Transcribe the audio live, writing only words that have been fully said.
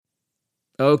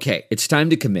Okay, it's time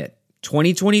to commit.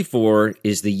 2024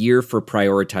 is the year for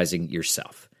prioritizing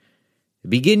yourself.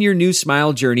 Begin your new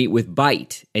smile journey with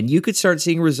Byte, and you could start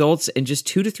seeing results in just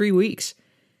 2 to 3 weeks.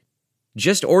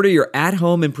 Just order your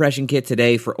at-home impression kit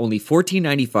today for only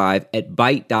 $14.95 at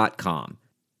Byte.com.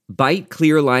 Byte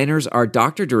clear liners are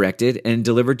doctor-directed and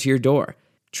delivered to your door.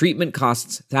 Treatment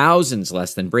costs thousands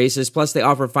less than braces, plus they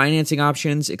offer financing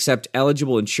options, accept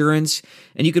eligible insurance,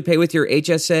 and you could pay with your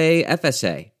HSA,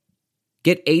 FSA.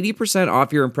 Get 80%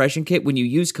 off your impression kit when you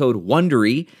use code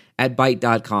WONDERY at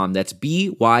Byte.com. That's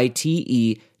BYTE.com.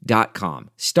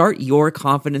 Start your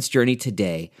confidence journey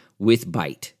today with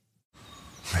Byte.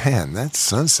 Man, that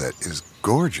sunset is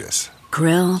gorgeous.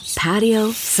 Grill,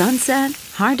 patio, sunset.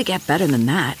 Hard to get better than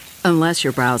that. Unless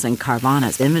you're browsing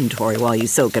Carvana's inventory while you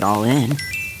soak it all in.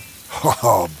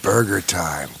 Oh, burger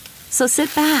time. So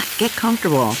sit back, get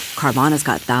comfortable. Carvana's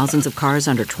got thousands of cars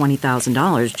under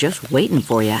 $20,000 just waiting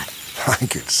for you. I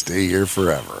could stay here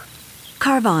forever.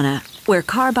 Carvana, where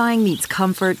car buying meets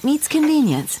comfort meets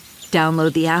convenience.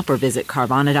 Download the app or visit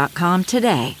Carvana.com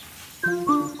today.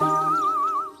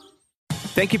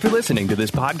 Thank you for listening to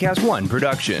this Podcast One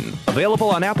production. Available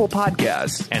on Apple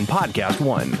Podcasts and Podcast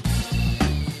One.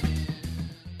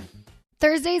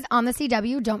 Thursdays on the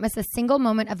CW, don't miss a single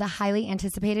moment of the highly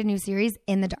anticipated new series,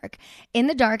 In the Dark. In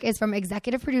the Dark is from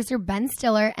executive producer Ben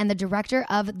Stiller and the director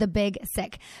of The Big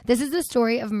Sick. This is the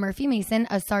story of Murphy Mason,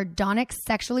 a sardonic,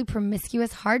 sexually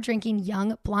promiscuous, hard-drinking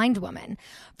young blind woman.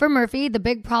 For Murphy, the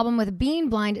big problem with being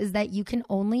blind is that you can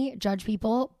only judge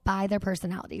people by their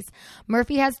personalities.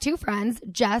 Murphy has 2 friends,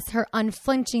 Jess, her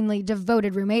unflinchingly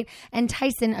devoted roommate, and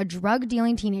Tyson, a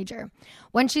drug-dealing teenager.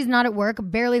 When she's not at work,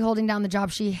 barely holding down the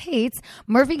job she hates,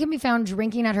 Murphy can be found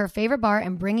drinking at her favorite bar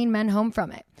and bringing men home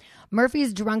from it.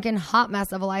 Murphy's drunken hot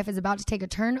mess of a life is about to take a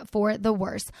turn for the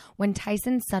worse when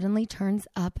Tyson suddenly turns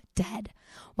up dead.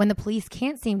 When the police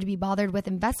can't seem to be bothered with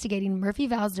investigating, Murphy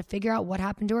vows to figure out what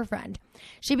happened to her friend.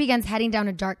 She begins heading down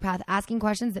a dark path, asking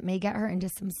questions that may get her into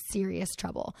some serious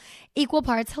trouble. Equal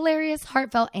parts hilarious,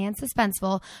 heartfelt, and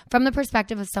suspenseful from the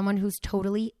perspective of someone who's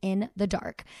totally in the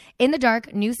dark. In the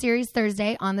Dark, new series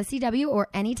Thursday on the CW or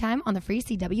anytime on the free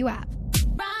CW app.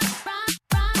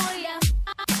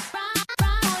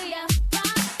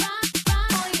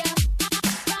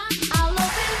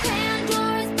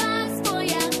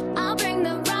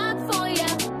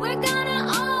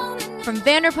 From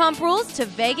Vanderpump Rules to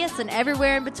Vegas and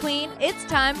everywhere in between, it's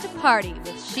time to party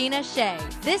with Sheena Shea.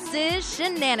 This is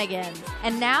Shenanigans.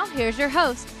 And now, here's your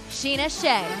host, Sheena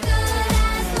Shea.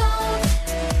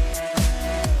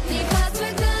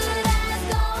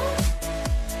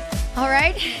 All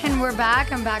right, and we're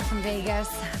back. I'm back from Vegas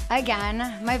again.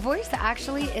 My voice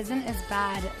actually isn't as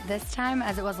bad this time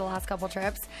as it was the last couple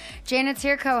trips. Janet's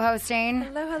here co-hosting.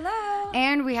 Hello, hello.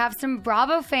 And we have some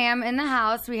Bravo fam in the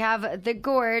house. We have the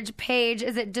Gorge, Paige.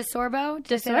 Is it DeSorbo?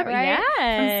 Did I say that right?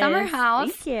 Yes. From Summer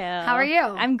House. Thank you. How are you?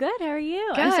 I'm good. How are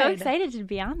you? Good. I'm so excited to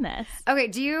be on this. Okay,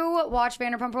 do you watch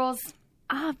Vanderpump Rules?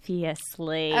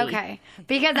 Obviously. Okay.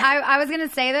 Because I was going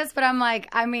to say this, but I'm like,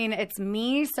 I mean, it's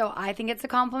me, so I think it's a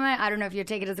compliment. I don't know if you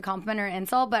take it as a compliment or an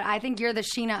insult, but I think you're the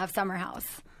Sheena of Summer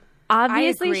House.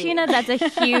 Obviously, Sheena, that's a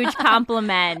huge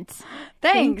compliment.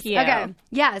 Thanks. Thank you. Okay.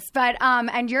 Yes, but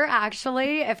and you're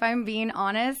actually, if I'm being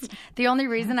honest, the only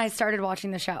reason I started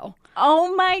watching the show.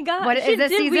 Oh my God! What is this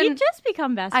Did season? we just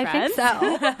become best friends? I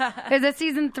think so. Is it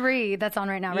season 3 that's on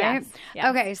right now, right? Yes.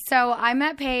 Okay, so I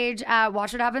met Paige at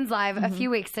Watch What Happens Live a few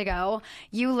weeks ago.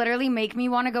 You literally make me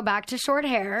want to go back to short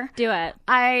hair. Do it.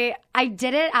 I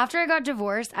did it after I got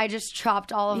divorced. I just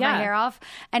chopped all of my hair off,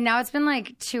 and now it's been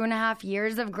like 2.5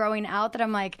 years of growing out that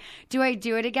I'm like, do I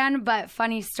do it again? But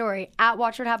funny story, at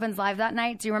Watch What Happens Live that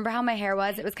night, do you remember how my hair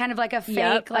was? It was kind of like a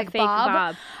fake, a fake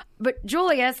bob. But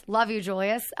Julius, love you,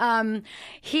 Julius,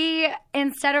 he,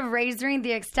 instead of razoring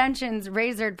the extensions,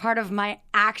 razored part of my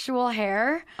actual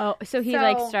hair. Oh, so he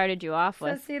like started you off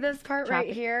with. So see this part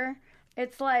right here?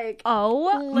 It's like,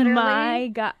 oh literally, my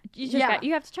God. You have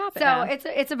to chop it. So now.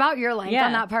 it's about your length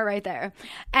on that part right there.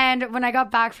 And when I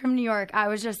got back from New York, I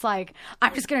was just like,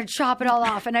 I'm just going to chop it all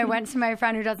off. And I went to my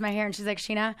friend who does my hair, and she's like,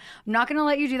 Sheena, I'm not going to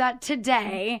let you do that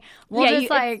today. We'll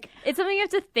just it's something you have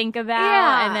to think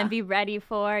about and then be ready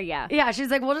for. Yeah. Yeah. She's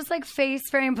like, we'll just like face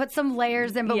frame, put some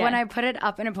layers in. But when I put it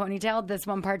up in a ponytail, this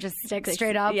one part just sticks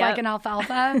straight up like an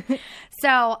alfalfa.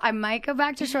 So I might go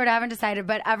back to short. I haven't decided.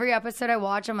 But every episode I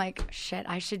watch, I'm like, shit,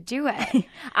 I should do it.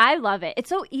 I love it. It's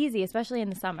so easy, especially in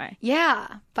the summer. Yeah,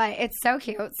 but it's so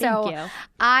cute. Thank you.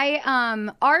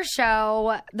 Our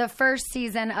show, the first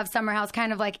season of Summer House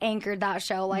kind of like anchored that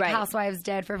show like Housewives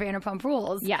did for Vanderpump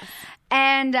Rules. Yes.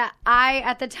 And I,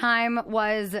 at the time,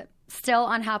 was still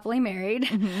unhappily married.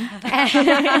 That's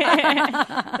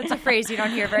a phrase you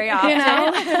don't hear very often. You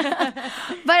know?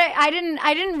 But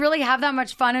I didn't really have that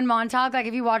much fun in Montauk. Like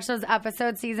if you watch those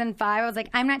episodes, season 5, I was like,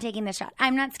 I'm not taking this shot.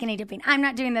 I'm not skinny dipping. I'm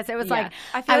not doing this. It was like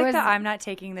I feel like the I'm not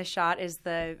taking this shot is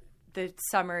the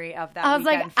summary of that. I was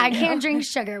like, I can't drink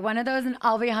sugar. One of those and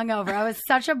I'll be hungover. I was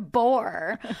such a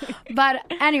bore. But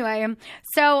anyway,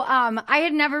 so I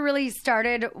had never really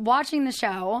started watching the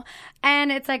show.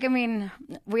 And it's like, I mean,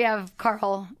 we have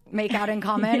Carl make out in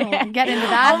common. We'll get into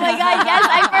that. Oh my God, yes,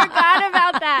 I forgot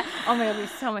about that. Oh my God,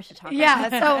 there's so much to talk about.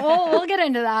 Yeah, so we'll get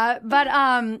into that. But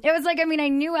it was like, I mean, I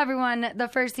knew everyone the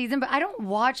first season, but I don't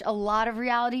watch a lot of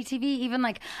reality TV. Even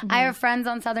like I have friends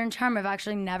on Southern Charm. I've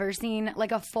actually never seen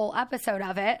like a full episode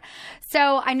of it.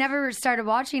 So I never started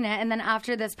watching it. And then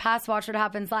after this past Watch What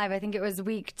Happens Live, I think it was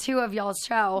week 2 of y'all's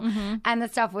show and the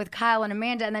stuff with Kyle and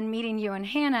Amanda and then meeting you and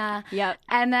Hannah. Yep.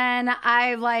 And then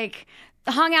I like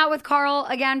hung out with Carl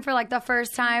again for like the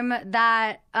first time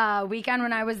that weekend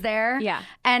when I was there. Yeah.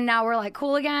 And now we're like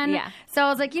cool again. Yeah. So I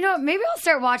was like, you know, maybe I'll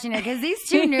start watching it because these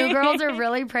 2 new girls are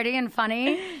really pretty and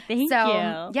funny. Thank you.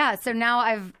 Yeah. So now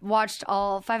I've watched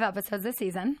all 5 episodes this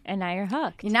season. And now you're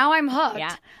hooked. Now I'm hooked.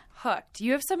 Yeah. Hooked.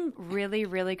 You have some really,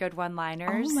 really good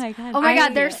one-liners. Oh my God. Oh my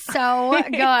God, they're so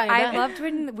good. I loved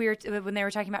when they were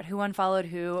talking about who unfollowed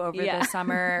who over the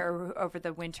summer or over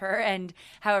the winter and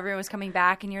how everyone was coming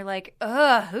back and you're like,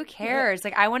 ugh, who cares?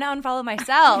 Like I want to unfollow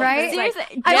myself. Right?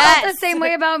 Like, I felt the same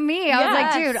way about me. I was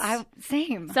like, dude,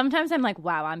 same. Sometimes I'm like,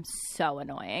 wow, I'm so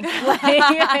annoying.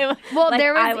 I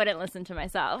wouldn't listen to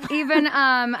myself. Even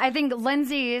I think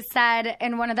Lindsay said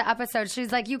in one of the episodes,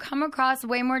 she's like, you come across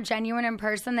way more genuine in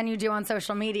person than you do on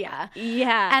social media.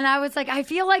 Yeah. And I was like, I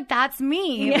feel like that's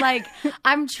me. Yeah. Like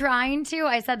I'm trying to.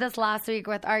 I said this last week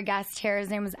with our guest here. His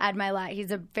name was Ed Milet.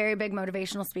 He's a very big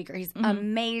motivational speaker. He's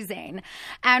amazing.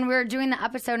 And we were doing the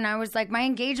episode and I was like, my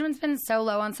engagement's been so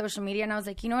low on social media. And I was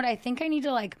like, you know what? I think I need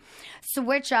to like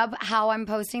switch up how I'm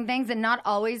posting things and not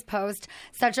always post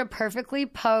such a perfectly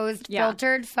posed,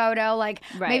 filtered photo. Like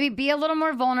maybe be a little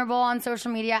more vulnerable on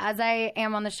social media as I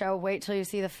am on the show. Wait till you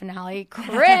see the finale.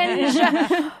 Cringe.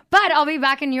 But I'll be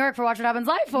back in New York for Watch What Happens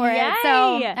Live for it. So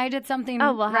I did something.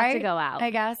 Oh, we'll have to go out,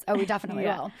 I guess. Oh, we definitely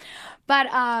will. But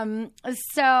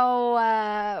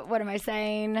so what am I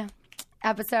saying?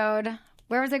 Episode.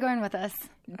 Where was I going with this?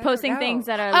 Posting things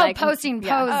that are posting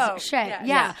shit.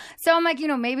 Yeah. So I'm like, you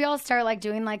know, maybe I'll start like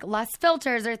doing like less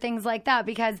filters or things like that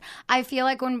because I feel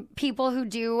like when people who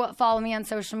do follow me on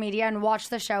social media and watch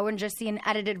the show and just see an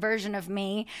edited version of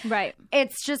me, right?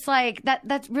 It's just like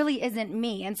that really isn't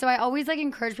me. And so I always like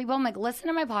encourage people. I'm like, listen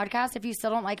to my podcast. If you still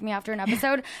don't like me after an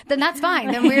episode, then that's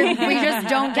fine. Then we just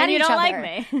don't get each other. Like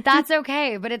me. That's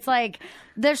okay. But it's like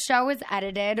the show is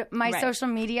edited. My social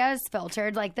media is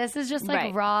filtered. Like this is just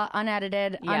like raw,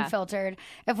 unedited, unfiltered.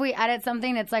 If we edit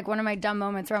something, it's like one of my dumb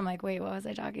moments where I'm like, wait, what was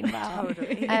I talking about?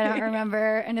 Totally. I don't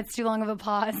remember, and it's too long of a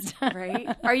pause. Right?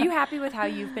 Are you happy with how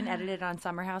you've been edited on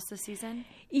Summer House this season?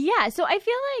 Yeah, so I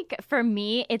feel like for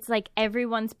me, it's like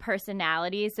everyone's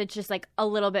personalities. It's just like a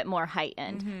little bit more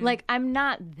heightened. Mm-hmm. Like I'm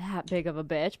not that big of a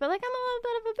bitch, but like I'm a little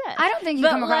bit of a bitch. I don't think you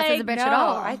come across as a bitch at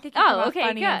all. I think you come off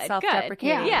funny and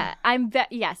self-deprecating. Yeah,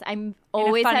 I'm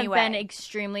always have been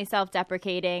extremely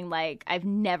self-deprecating. Like I've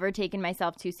never taken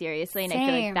myself too seriously, and I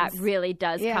feel like that really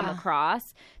does come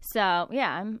across. So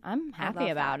yeah, I'm happy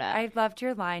about it. I loved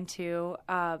your line too.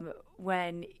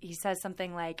 When he says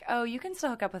something like, "Oh, you can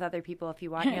still hook up with other people if you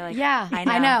want." And you're like, "Yeah, I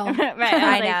know, I know. Right?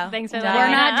 I know. Thanks for that.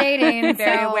 We're not dating.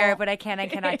 Very aware of what I can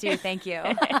and cannot do. Thank you."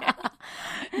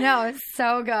 No, it's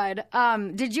so good.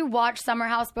 Did you watch Summer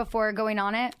House before going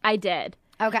on it? I did.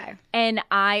 Okay. And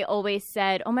I always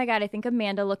said, oh my God, I think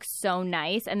Amanda looks so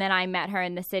nice. And then I met her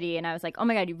in the city and I was like, oh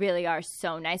my God, you really are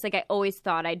so nice. Like I always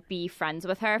thought I'd be friends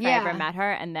with her if I ever met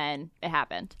her. And then it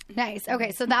happened. Nice.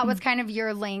 Okay. So that was kind of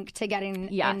your link to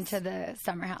getting into the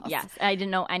Summer House. Yes. I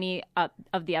didn't know any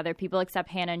of the other people except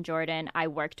Hannah and Jordan I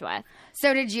worked with.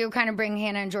 So did you kind of bring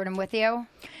Hannah and Jordan with you?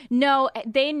 No,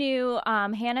 they knew,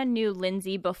 Hannah knew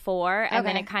Lindsay before and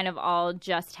then it kind of all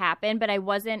just happened. But I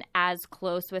wasn't as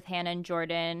close with Hannah and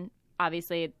Jordan,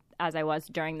 obviously, as I was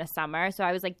during the summer. So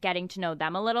I was like getting to know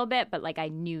them a little bit, but like I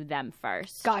knew them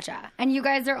first. Gotcha. And you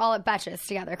guys are all at Betches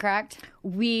together, correct?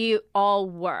 We all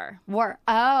were.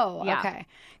 Oh, okay.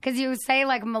 Because you say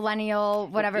like millennial,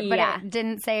 whatever, but it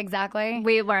didn't say exactly.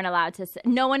 We weren't allowed to say.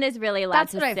 No one is really allowed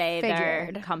to say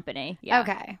their company. Yeah.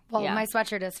 Okay. Well, my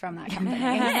sweatshirt is from that company.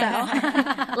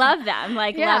 So. Love them.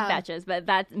 Like, love Betches. But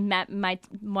that met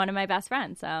one of my best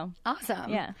friends. So awesome.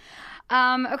 Yeah.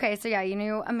 Okay, so yeah, you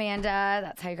knew Amanda.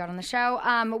 That's how you got on the show.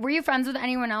 Were you friends with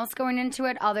anyone else going into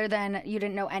it other than you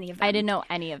didn't know any of them? I didn't know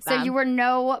any of them. So you were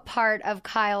no part of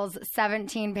Kyle's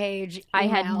 17-page email. I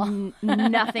had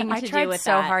nothing to do with that. I tried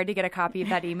so hard to get a copy of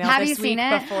that email Have this you seen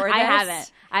week it? before this. I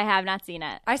haven't. I have not seen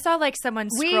it. I saw like someone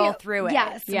scroll through it.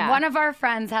 Yes, Yeah. one of our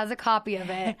friends has a copy of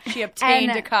it. She obtained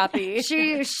And a copy.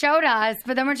 She showed us,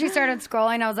 but then when she started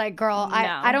scrolling, I was like, girl,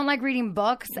 I don't like reading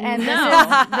books, and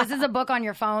this is a book on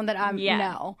your phone that I'm,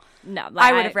 no. No,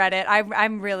 I would have read it.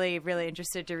 I'm really, really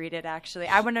interested to read it, actually.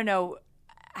 I want to know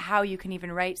how you can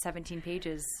even write 17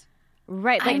 pages.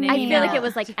 Right. Like, I feel like it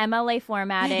was like MLA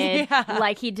formatted.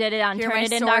 Like he did it on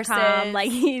Turnitin.com.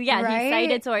 Like, he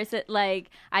cited sources. Like,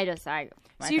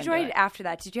 So you joined after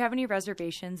that. Did you have any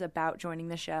reservations about joining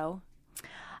the show?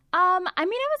 I mean,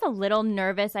 I was a little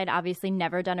nervous. I'd obviously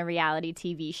never done a reality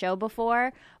TV show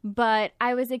before, but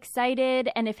I was excited.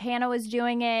 And if Hannah was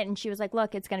doing it and she was like,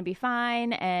 look, it's going to be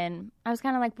fine. And I was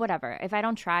kind of like, whatever. If I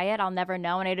don't try it, I'll never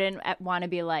know. And I didn't want to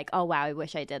be like, oh, wow, I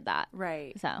wish I did that.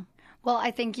 Right. So. Well,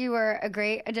 I think you were a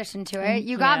great addition to it.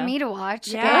 You got me to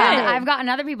watch, and I've gotten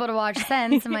other people to watch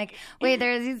since. I'm like, wait,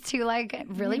 there's these two like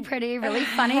really pretty, really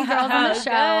funny girls on the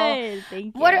show. Good.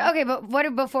 Thank you.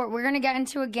 But before we're gonna get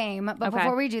into a game, but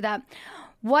before we do that,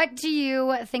 what do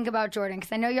you think about Jordan?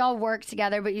 Because I know y'all work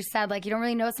together, but you said like you don't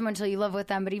really know someone until you live with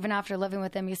them. But even after living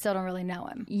with them, you still don't really know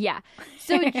him. Yeah.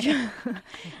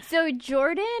 So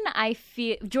Jordan, I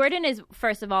feel Jordan is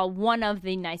first of all one of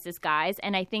the nicest guys,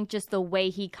 and I think just the way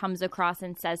he comes across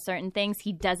and says certain things,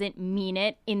 he doesn't mean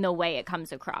it in the way it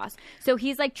comes across. So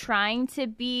he's like trying to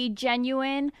be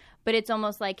genuine, but it's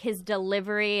almost like his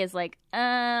delivery is like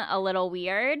a little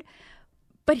weird.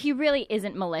 But he really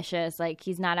isn't malicious. Like,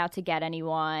 he's not out to get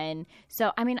anyone.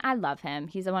 So, I mean, I love him.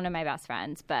 He's one of my best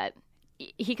friends. But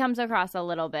he comes across a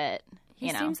little bit, He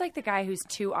seems like the guy who's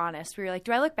too honest. Where you're like,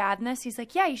 do I look bad in this? He's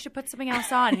like, yeah, you should put something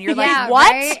else on. And you're Yeah, like,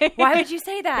 what? right? Why would you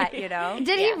say that, you know?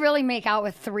 Did he really make out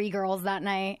with 3 girls that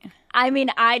night? I mean,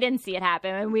 I didn't see it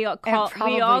happen, and we all call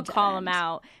him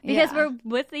out because we're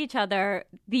with each other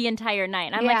the entire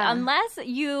night. And I'm like, unless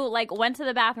you like went to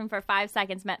the bathroom for 5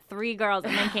 seconds, met 3 girls,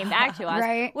 and then came back to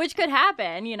us, which could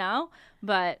happen, you know.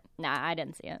 But I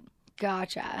didn't see it.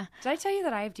 Gotcha. Did I tell you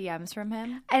that I have DMs from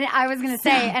him? And I was going to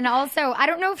say, and also, I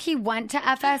don't know if he went to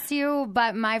FSU,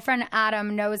 but my friend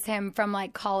Adam knows him from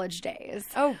like college days.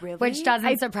 Oh, really? Which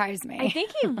doesn't surprise me. I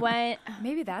think he went.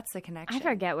 Maybe that's the connection. I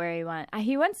forget where he went.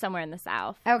 He went somewhere in the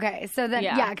South. Okay, so then,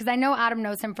 because I know Adam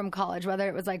knows him from college, whether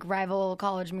it was like rival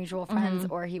college mutual friends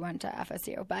or he went to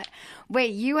FSU. But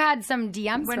wait, you had some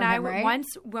DMs from him, right?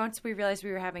 Once we realized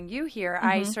we were having you here,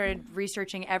 I started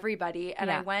researching everybody,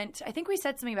 and I think we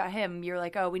said something about him. You were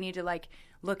like, oh, we need to like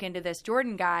look into this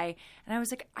Jordan guy. And I was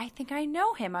like, I think I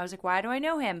know him. I was like, why do I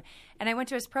know him? And I went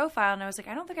to his profile and I was like,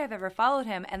 I don't think I've ever followed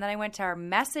him. And then I went to our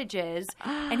messages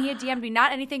and he had DM'd me,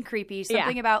 not anything creepy,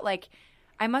 something about like,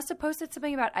 I must have posted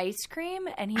something about ice cream,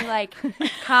 and he like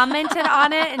commented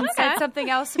on it and said something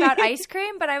else about ice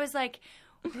cream. But I was like,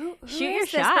 who Shoot is your this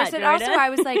shot, person? Jordan. Also,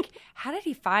 I was like, how did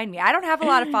he find me? I don't have a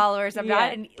lot of followers. I'm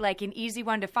not an easy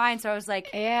one to find. So I was like,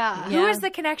 who is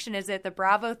the connection? Is it the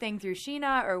Bravo thing through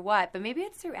Sheena or what? But maybe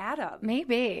it's through Adam.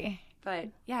 Maybe. But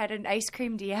yeah, I had an ice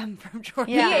cream DM from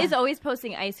Jordan. Yeah. He is always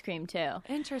posting ice cream too.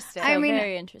 Interesting. I mean,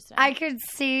 very interesting. I could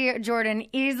see Jordan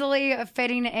easily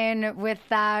fitting in with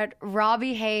that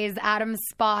Robbie Hayes, Adam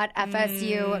Spot,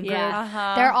 FSU group.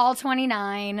 Yeah. They're all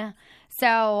 29.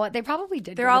 So they probably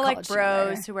did. They're all like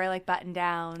bros who wear like button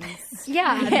downs.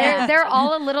 They're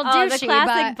all a little douchey. The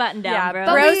classic button down, bro.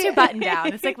 Bros who button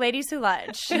down. It's like ladies who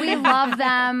lunch. We love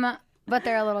them, but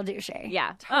they're a little douchey.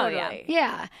 Yeah, totally. Oh, yeah.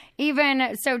 Yeah.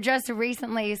 Even so, just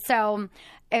recently,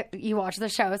 you watched the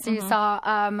show, so you saw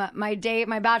my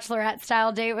bachelorette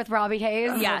style date with Robbie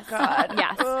Hayes. Yes. Oh, God.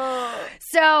 Yes.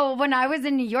 So when I was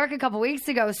in New York a couple weeks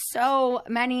ago, so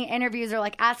many interviews are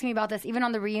like asking me about this. Even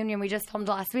on the reunion we just filmed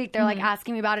last week, they're like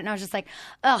asking me about it, and I was just like,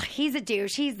 ugh, he's a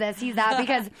douche, he's this, he's that,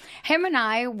 because him and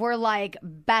I were like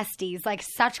besties, like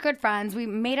such good friends. We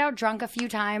made out drunk a few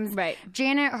times. Right.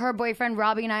 Janet, her boyfriend,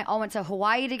 Robbie, and I all went to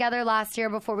Hawaii together last year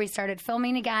before we started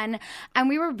filming again, and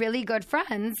we were really good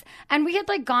friends, and we had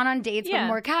like gone on dates but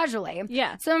more casually.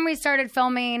 Yeah. So when we started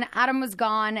filming, Adam was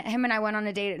gone. Him and I went on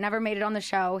a date. It never made it on the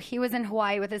show. He was in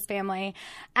Hawaii with his family.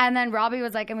 And then Robbie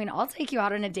was like, I mean, I'll take you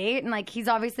out on a date. And like, he's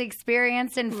obviously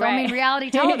experienced in filming reality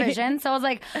television. So I was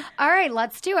like, all right,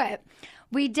 let's do it.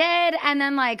 We did. And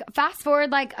then like fast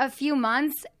forward like a few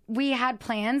months, we had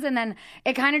plans and then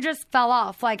it kind of just fell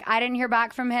off. Like I didn't hear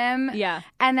back from him. Yeah.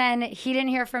 And then he didn't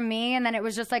hear from me. And then it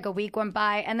was just like a week went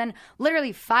by. And then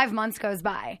literally 5 months goes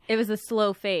by. It was a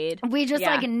slow fade. We just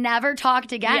like never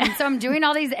talked again. Yeah. So I'm doing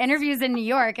all these interviews in New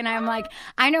York and I'm like,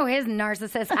 I know his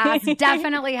narcissist ass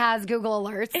definitely has Google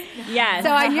alerts. Yes.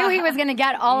 So I knew he was going to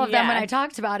get all of them when I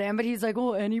talked about him. But he's like,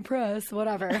 well, any press,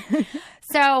 whatever.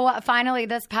 So finally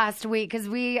this past week, because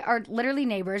we are literally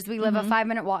neighbors. We live a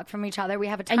 5-minute walk from each other. We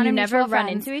have a ton and of you mutual never run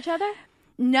friends. into each other?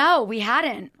 No, we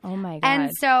hadn't. Oh, my God.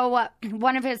 And so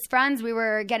one of his friends, we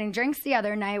were getting drinks the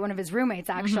other night, one of his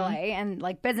roommates, actually, and,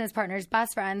 like, business partners,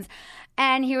 best friends.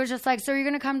 And he was just like, so you're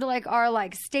going to come to, like, our,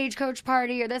 like, stagecoach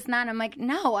party or this and that? And I'm like,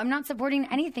 no, I'm not supporting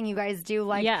anything you guys do.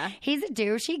 Like, he's a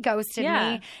douche. He ghosted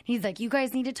me. He's like, you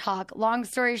guys need to talk. Long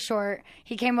story short,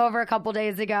 he came over a couple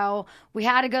days ago. We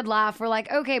had a good laugh. We're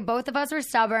like, okay, both of us were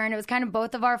stubborn. It was kind of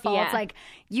both of our faults. Like,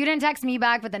 you didn't text me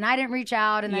back, but then I didn't reach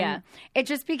out. And then it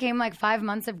just became, like, 5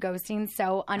 months of ghosting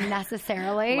so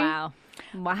unnecessarily. Wow.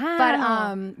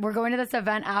 But we're going to this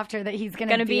event after that he's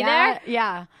gonna be there. At.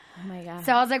 Yeah. Oh my God.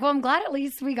 So I was like, well, I'm glad at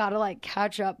least we got to like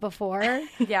catch up before.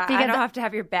 Yeah, I don't have to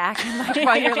have your back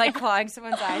while you're like clawing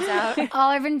someone's eyes out. All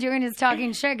I've been doing is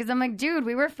talking shit because I'm like, dude,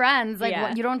 we were friends. Like,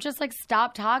 what, you don't just like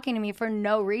stop talking to me for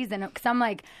no reason. Because I'm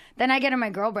like, then I get in my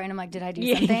girl brain. I'm like, did I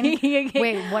do something?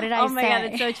 Wait, what did I say? Oh my God,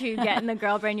 that's so true. You get in the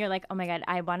girl brain. You're like, oh my God,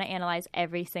 I want to analyze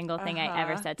every single thing I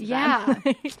ever said to them.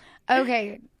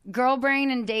 Okay. Girl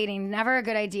brain and dating, never a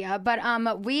good idea. But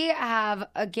we have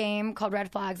a game called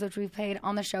Red Flags, which we've played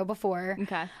on the show before.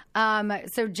 Okay.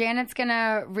 So Janet's going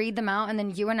to read them out, and then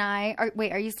you and I...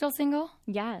 Are you still single?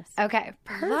 Yes. Okay,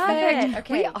 perfect. Love it.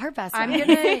 Okay. We are best friends.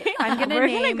 We're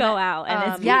gonna go out,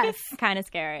 and it's kind of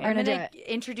scary. I'm gonna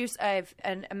introduce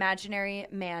an imaginary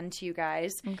man to you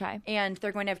guys. Okay. And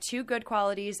they're going to have 2 good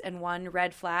qualities and 1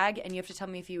 red flag, and you have to tell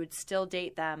me if you would still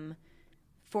date them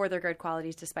for their good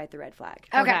qualities despite the red flag.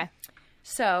 Okay.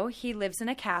 So he lives in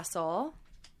a castle.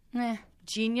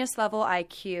 Genius level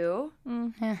IQ.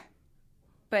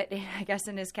 But I guess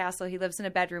in his castle, he lives in a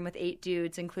bedroom with 8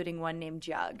 dudes, including one named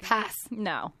Jug. Pass.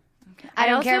 No. Okay. I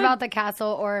don't care about the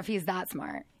castle or if he's that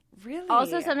smart. Really?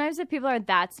 Also, sometimes if people are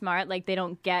that smart, like they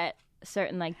don't get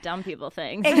certain like dumb people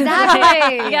things.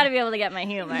 Exactly. You got to be able to get my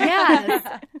humor.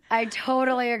 Yes. I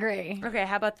totally agree. Okay,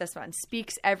 how about this one?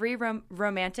 Speaks every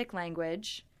romantic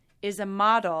language, is a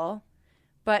model,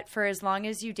 but for as long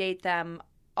as you date them,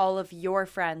 all of your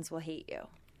friends will hate you.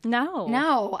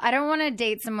 No, I don't want to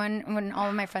date someone when all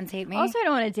of my friends hate me. Also, I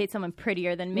don't want to date someone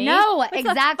prettier than me. No, What's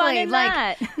exactly. the fun in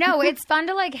that? No, it's fun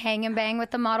to like hang and bang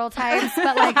with the model types,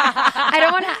 but like I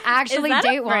don't want to actually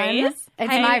date one. It's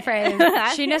my phrase.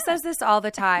 Sheena says this all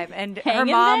the time, and hang her and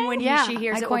mom, bang? when she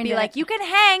hears it, will be like, "You can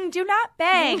hang, do not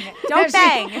bang. Don't No,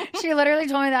 bang." She literally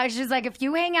told me that. She's like, if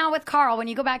you hang out with Carl when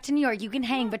you go back to New York, you can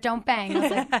hang, but don't bang. I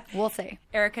was like, we'll see.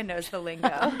 Erica knows the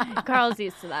lingo. Carl's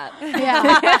used to that.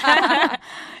 Yeah.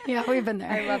 Yeah, we've been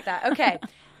there. I love that. Okay.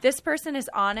 This person is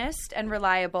honest and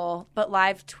reliable, but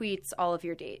live tweets all of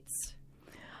your dates.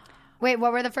 Wait,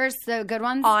 what were the good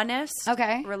ones? Honest,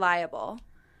 okay, reliable,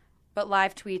 but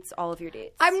live tweets all of your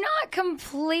dates. I'm not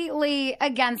completely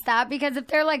against that because if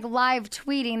they're like live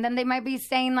tweeting, then they might be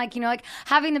saying like, you know, like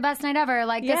having the best night ever.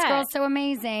 Like this girl's so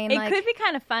amazing. It could be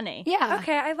kind of funny. Yeah.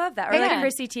 Okay, I love that. Or like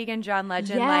Chrissy Teigen, John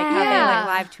Legend, like how they like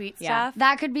live tweet stuff.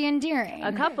 That could be endearing.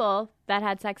 A couple that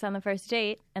had sex on the first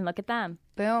date, and look at them.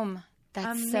 Boom.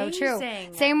 That's Amazing. so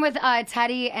true. Same with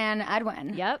Teddy and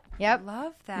Edwin. Yep.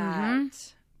 Love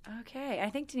that. Okay. I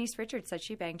think Denise Richards said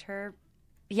she banged her.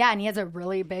 Yeah, and he has a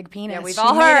really big penis. Yeah, we've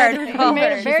all heard. He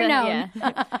made it very known.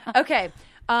 Okay.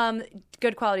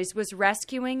 Good qualities. Was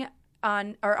rescuing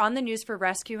on the news for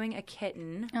rescuing a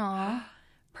kitten. Aww.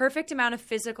 Perfect amount of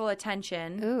physical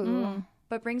attention. Ooh.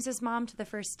 But brings his mom to the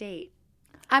first date.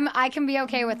 I can be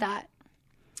okay with that.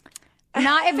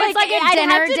 Not if it's like a I'd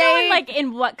dinner have to date. know like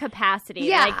in what capacity.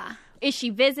 Yeah. Like, is she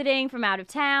visiting from out of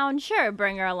town? Sure,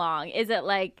 bring her along. Is it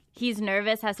like he's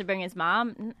nervous, has to bring his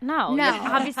mom? No. That's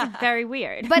obviously very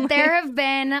weird. But there have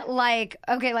been like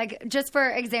just for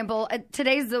example,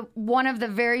 today's one of the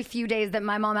very few days that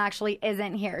my mom actually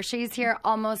isn't here. She's here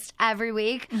almost every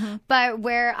week. Mm-hmm. But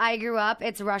where I grew up,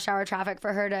 it's rush hour traffic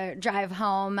for her to drive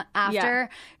home after. Yeah.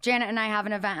 Janet and I have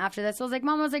an event after this. So I was like,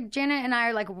 Mom, Janet and I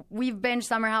are like, we've binged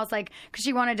Summer House like because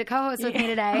she wanted to co-host with me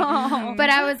today. Oh. But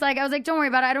I was like, don't worry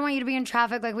about it. I don't want you to be in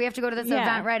traffic. Like we have to go to this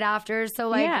event right after. So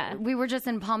like we were just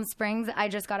in Palm Palm Springs. I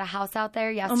just got a house out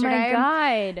there yesterday. Oh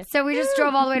my God. So we just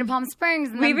drove all the way to Palm Springs.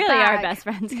 And we then really back. are best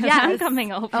friends because I'm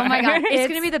coming over. Oh my God. It's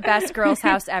going to be the best girls'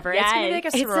 house ever. Yes. It's going to be like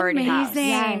a sorority house. It's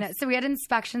amazing. So we had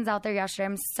inspections out there yesterday.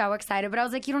 I'm so excited. But I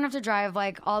was like, you don't have to drive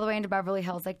like all the way into Beverly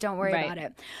Hills. Like, don't worry about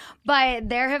it. But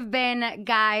there have been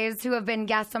guys who have been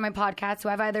guests on my podcast who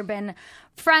I've either been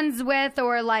friends with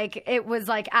or like it was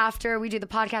like after we do the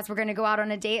podcast we're going to go out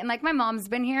on a date, and like my mom's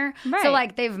been here, so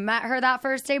like they've met her that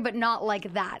first day, but not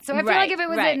like that. So I feel like if it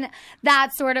was in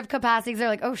that sort of capacity, they're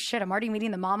like, oh shit, I'm already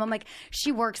meeting the mom. I'm like,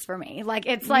 she works for me. Like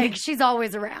it's like she's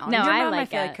always around. No, Your mom, like I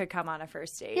feel like could come on a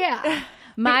first date. Yeah.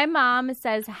 My mom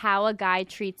says how a guy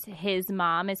treats his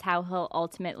mom is how he'll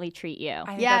ultimately treat you. I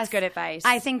think that's good advice.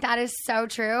 I think that is so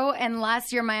true,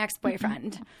 unless you're my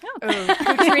ex-boyfriend. Who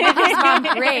treated his mom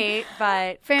great,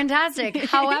 but fantastic.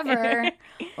 However,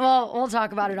 well, we'll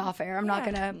talk about it off air. I'm not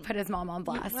going to put his mom on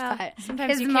blast. Well, but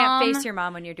sometimes his you mom can't face your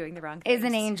mom when you're doing the wrong thing. is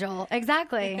an angel.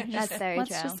 Exactly. That's very Let's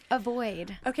true. just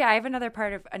avoid. Okay, I have another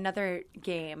part of another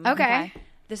game. Okay.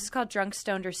 This is called Drunk,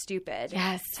 Stoned, or Stupid.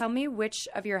 Yes. Tell me which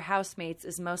of your housemates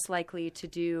is most likely to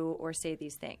do or say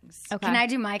these things. Okay. Can I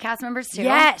do my cast members too?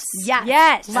 Yes. Yes.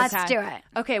 Yes. Let's Okay. do it.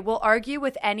 Okay, we'll argue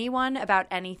with anyone about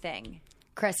anything.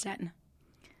 Kristen.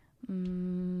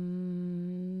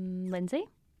 Lindsay?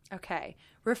 Okay.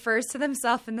 Refers to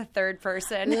themselves in the third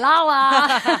person.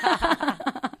 Lala.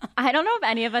 I don't know if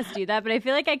any of us do that, but I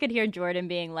feel like I could hear Jordan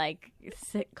being like,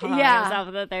 calling Yeah. himself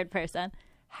in the third person.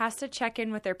 Has to check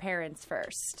in with their parents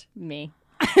first. Me.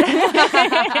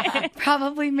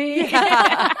 Probably me.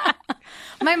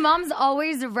 My mom's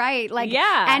always right. Like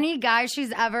any guy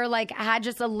she's ever like had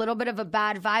just a little bit of a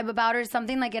bad vibe about or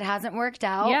something, like it hasn't worked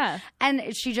out. Yeah.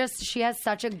 And she has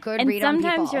such a good And read on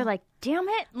people. sometimes you're like, damn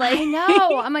it. Like I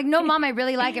know. I'm like, no, Mom, I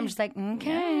really like him. She's like,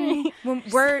 okay. When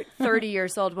we're 30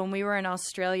 years old. When we were in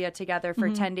Australia together for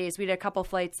 10 days, we did a couple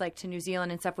flights like to New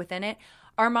Zealand and stuff within it.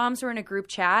 Our moms were in a group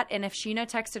chat, and if Sheena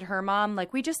texted her mom,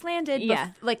 like, we just landed,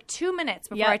 like 2 minutes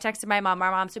before I texted my mom,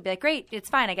 our moms would be like, great, it's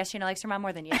fine. I guess Sheena likes her mom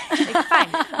more than you. Like,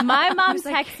 fine. My mom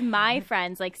texts my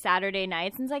friends like Saturday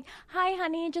nights and is like, hi,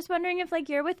 honey, just wondering if like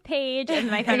you're with Paige. And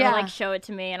my friend will like show it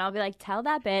to me, and I'll be like, tell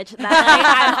that bitch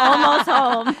that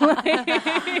I'm almost home.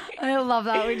 I love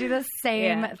that. We do the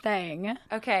same thing.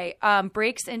 Okay.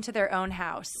 Breaks into their own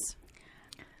house.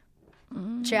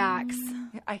 Jax.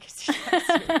 I guess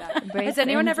has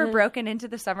anyone ever broken into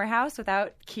the summer house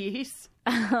without keys?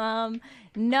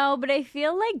 No, but I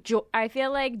feel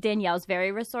like Danielle's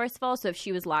very resourceful. So if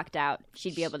she was locked out,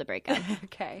 she'd be able to break in.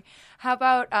 Okay. How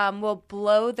about will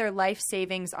blow their life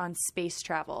savings on space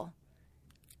travel?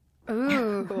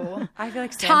 Ooh. I feel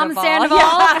like Tom Sandoval.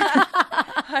 Sandoval.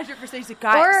 100%. He's like,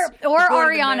 guys, or we're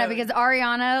going to the Ariana, moon. because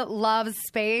Ariana loves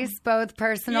space, both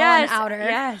personal and outer.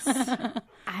 Yes.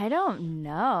 I don't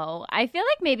know. I feel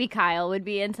like maybe Kyle would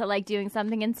be into like doing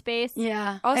something in space.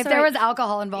 Yeah. Also, if there was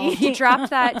alcohol involved. He dropped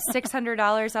that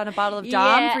 $600 on a bottle of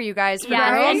Dom for you guys for the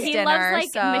girls' and he dinner.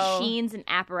 loves like machines and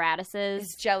apparatuses,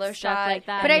 His Jello stuff shot, like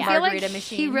that. But I feel like margarita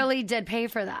machine. he really did pay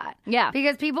for that. Yeah.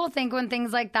 Because people think when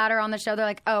things like that are on the show, they're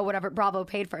like, oh, whatever, Bravo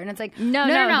paid for it. And it's like, no,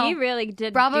 he really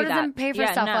did. Bravo do that. doesn't pay for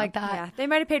stuff like that. Yeah, they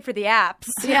might have paid for the apps.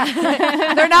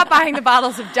 Yeah. They're not buying the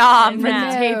bottles of Dom for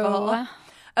No. the table.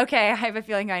 Okay, I have a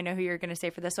feeling I know who you're going to say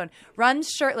for this one. Runs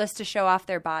shirtless to show off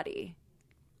their body.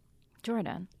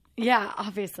 Jordan. Yeah,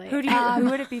 obviously. Who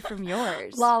would it be from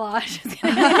yours? Lala. She's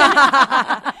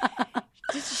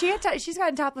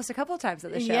gotten topless a couple of times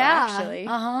at the show, Yeah. actually.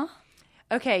 Uh-huh.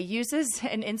 Okay, uses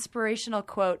an inspirational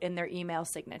quote in their email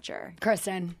signature.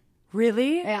 Kristen.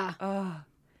 Really? Yeah.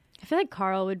 I feel like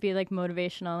Carl would be like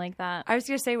motivational like that. I was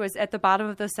going to say, was at the bottom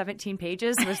of those 17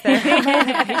 pages, was there an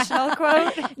motivational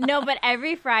quote? No, but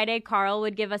every Friday, Carl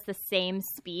would give us the same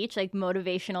speech, like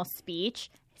motivational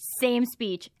speech, same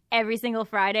speech every single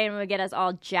Friday, and would get us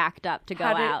all jacked up to go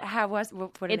out.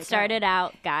 What did It started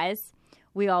out, guys,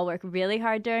 we all work really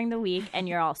hard during the week, and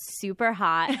you're all super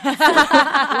hot.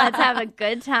 Let's have a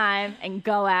good time and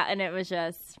go out. And it was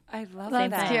just I love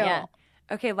That's that. cute. Yeah.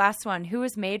 Okay, last one. Who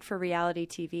was made for reality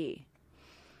TV? You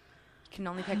can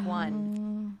only pick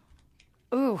one.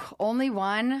 Ooh, only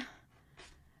one?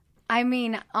 I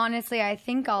mean, honestly, I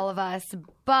think all of us,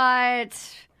 but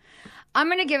I'm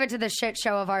going to give it to the shit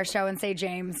show of our show and say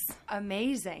James.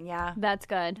 Amazing, yeah. That's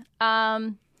good. I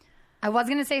was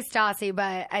going to say Stassi,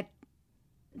 but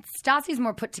Stassi's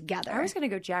more put together. I was going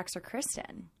to go Jax or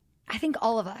Kristen. I think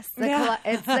all of us.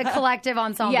 It's the collective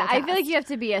ensemble. Yeah, I cast. feel like you have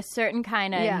to be a certain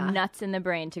kind of nuts in the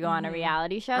brain to go on a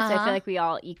reality show. So I feel like we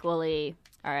all equally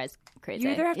are as crazy.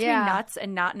 You either have to be nuts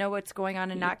and not know what's going on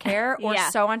and not care, or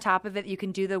so on top of it you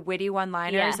can do the witty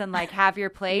one-liners and like have your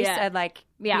place and like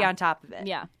be on top of it.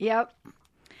 Yeah. Yep.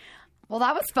 Well,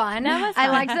 that was fun. I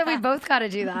liked that we both got to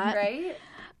do that. Right?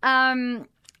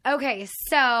 Okay,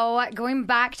 so going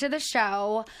back to the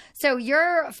show, so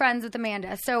you're friends with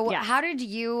Amanda. So how did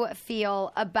you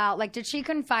feel about, like, did she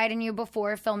confide in you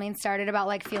before filming started about,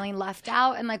 like, feeling left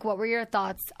out? And, like, what were your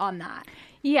thoughts on that?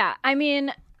 Yeah, I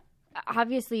mean,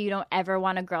 obviously you don't ever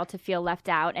want a girl to feel left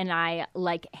out, and I,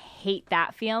 like, hate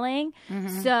that feeling.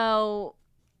 Mm-hmm. So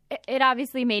it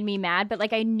obviously made me mad, but,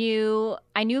 like, I knew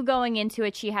going into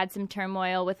it she had some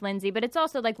turmoil with Lindsay, but it's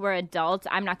also, like, we're adults.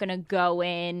 I'm not going to go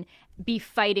in be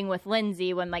fighting with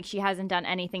Lindsay when, like, she hasn't done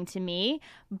anything to me.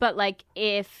 But, like,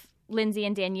 if Lindsay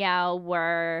and Danielle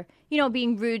were, you know,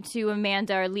 being rude to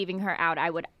Amanda or leaving her out, I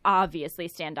would obviously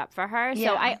stand up for her.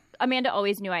 Yeah. So Amanda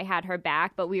always knew I had her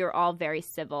back, but we were all very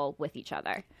civil with each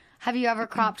other. Have you ever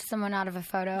cropped someone out of a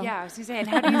photo? Yeah, I was going to say, and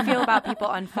how do you feel about people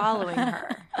unfollowing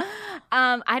her?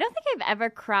 I don't think I've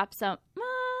ever cropped some...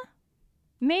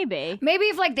 Maybe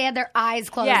if, like, they had their eyes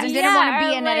closed and didn't want to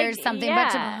be in it or something,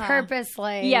 but to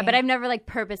purposely. Yeah, but I've never, like,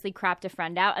 purposely cropped a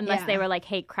friend out unless they were like,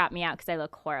 hey, crop me out because I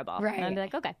look horrible. Right. And I'd be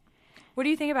like, okay. What do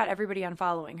you think about everybody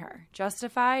unfollowing her?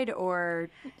 Justified or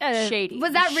shady?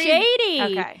 Was that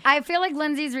shady? Okay. I feel like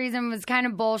Lindsay's reason was kind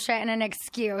of bullshit and an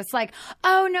excuse. Like,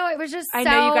 oh, no, it was just I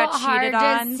know you got hard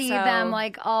on, to see them,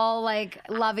 like, all, like,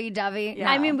 lovey-dovey. Yeah.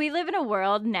 I mean, we live in a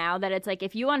world now that it's like,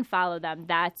 if you unfollow them,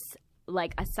 that's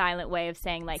like a silent way of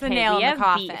saying, like, it's hey, nail we in have the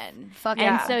coffin. Beef.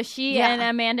 And so she and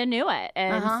Amanda knew it.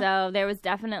 And so there was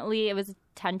definitely, it was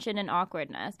tension and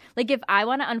awkwardness. Like, if I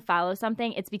want to unfollow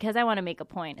something, it's because I want to make a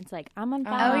point. It's like, I'm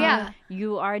unfollowing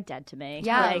you are dead to me.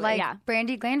 Yeah, like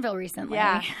Brandi Glanville recently.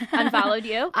 Yeah. Unfollowed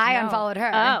you? I unfollowed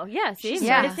her. Oh, yeah. See? She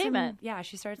started statement. Yeah,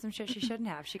 she started some shit she shouldn't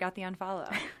have. She got the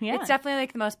unfollow. Yeah. It's definitely,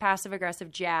 like, the most passive-aggressive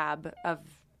jab of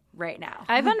right now.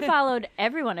 I've unfollowed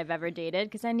everyone I've ever dated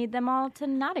because I need them all to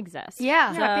not exist.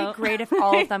 Yeah. So it'd be great if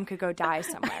all of them could go die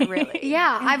somewhere, really.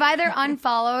 Yeah. I've either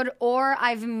unfollowed or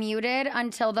I've muted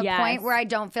until the point where I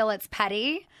don't feel it's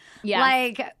petty. Yeah.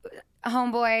 Like,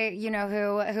 homeboy, you know,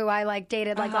 who I, like,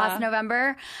 dated, like, last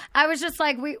November, I was just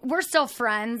like, we're still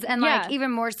friends. And, like,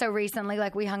 even more so recently,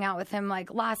 like, we hung out with him,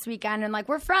 like, last weekend and, like,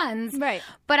 we're friends. Right.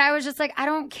 But I was just like, I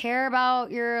don't care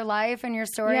about your life and your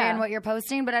story and what you're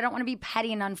posting, but I don't want to be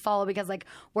petty and unfollow because, like,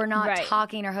 we're not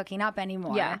talking or hooking up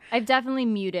anymore. Yeah. I've definitely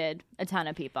muted a ton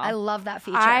of people. I love that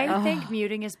feature. I think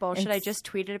muting is bullshit. I just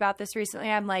tweeted about this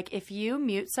recently. I'm like, if you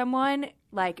mute someone,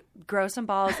 like, grow some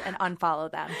balls and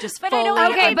unfollow them. Just fully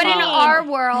okay, but in our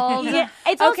world,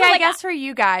 it's okay, like, I guess for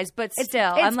you guys, but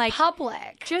still, it's I'm like,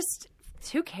 public. Just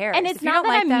who cares? And it's not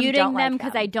that I'm muting them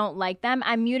because I don't like them.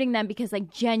 I'm muting them because, like,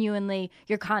 genuinely,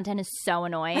 your content is so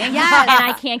annoying. Yes. And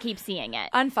I can't keep seeing it.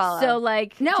 Unfollow. So,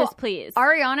 like, just please.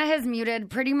 Ariana has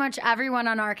muted pretty much everyone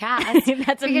on our cast. That's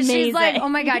because amazing. She's like, oh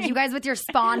my God, you guys with your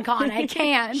spawn con, I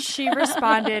can't. She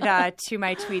responded to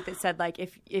my tweet that said, like,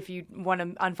 if you want to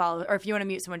unfollow, or if you want to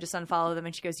mute someone, just unfollow them.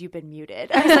 And she goes, you've been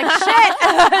muted. I was like, shit.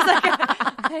 I was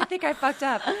like, I think I fucked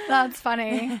up. That's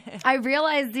funny. I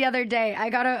realized the other day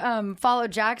I got to follow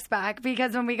Jax back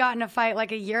because when we got in a fight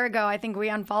like a year ago, I think we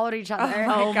unfollowed each other.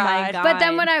 Oh my God. But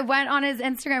then when I went on his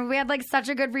Instagram, we had like such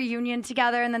a good reunion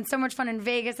together and then so much fun in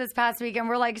Vegas this past week and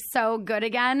we're like so good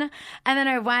again. And then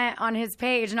I went on his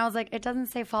page and I was like, it doesn't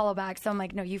say follow back. So I'm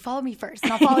like, no, you follow me first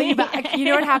and I'll follow you back. You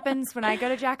know what happens when I go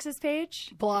to Jax's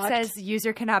page? Blocked. It says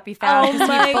user cannot be found. Oh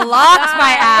my blocked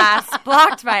my ass.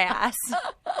 Blocked my ass.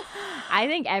 I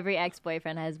think every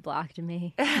ex-boyfriend has blocked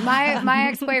me. My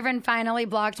ex-boyfriend finally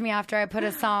blocked me after I put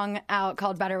a song out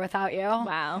called Better Without You.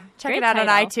 Wow. Check it out on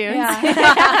iTunes.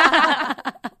 Yeah.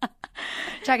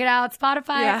 Check it out.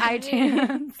 Spotify,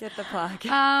 iTunes. Get the plug.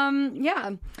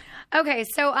 Yeah. Okay,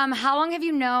 so how long have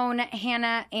you known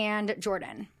Hannah and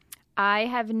Jordan? I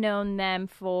have known them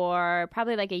for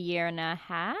probably like a year and a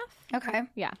half. Okay.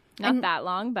 Yeah. Not that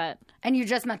long, but... And you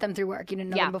just met them through work. You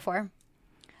didn't know them before?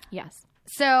 Yes.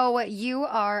 So you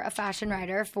are a fashion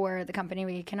writer for the company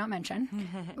we cannot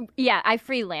mention. Yeah, I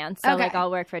freelance, so like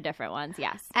I'll work for different ones.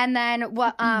 Yes. And then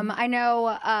what? I know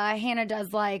Hannah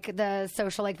does like the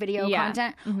social like video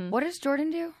content. Mm-hmm. What does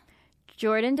Jordan do?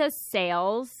 Jordan does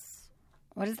sales.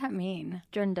 What does that mean?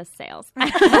 Jordan does sales.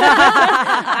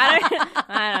 I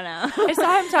don't know. I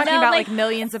saw him talking about like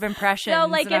millions of impressions. So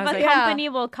like if a company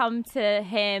will come to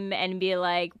him and be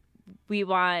like, we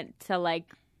want to like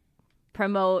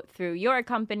promote through your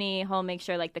company, he'll make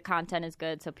sure like the content is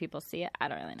good so people see it. I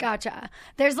don't really know. Gotcha.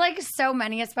 There's like so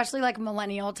many, especially like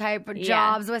millennial type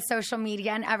jobs with social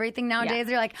media and everything nowadays.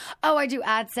 They're like, oh, I do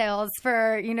ad sales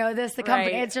for, you know, the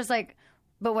company. Right. It's just like,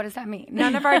 But what does that mean?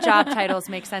 None of our job titles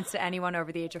make sense to anyone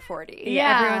over the age of 40.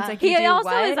 Yeah. Everyone's like, he also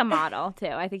is a model, too.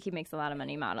 I think he makes a lot of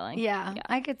money modeling. Yeah,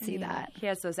 I could see that. He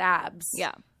has those abs.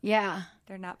 Yeah. Yeah.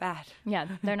 They're not bad. Yeah,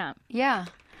 they're not. Yeah.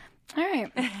 All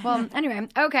right. Well, anyway,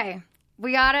 okay.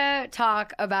 We got to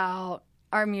talk about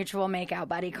our mutual makeout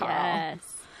buddy, Carl. Yes.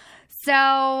 So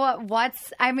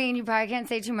I mean, you probably can't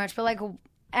say too much, but like,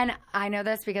 and I know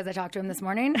this because I talked to him this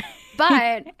morning,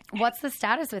 but what's the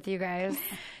status with you guys?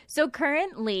 So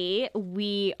currently,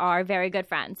 we are very good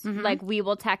friends. Mm-hmm. Like, we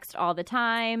will text all the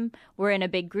time. We're in a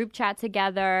big group chat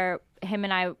together. Him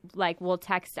and I, like, will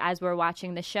text as we're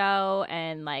watching the show.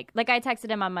 And, like I texted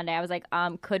him on Monday. I was like,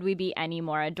 could we be any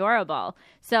more adorable?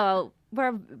 So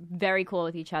we're very cool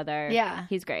with each other. Yeah.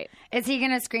 He's great. Is he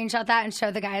going to screenshot that and show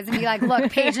the guys and be like,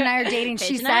 look, Paige and I are dating.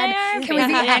 She and said, I are can we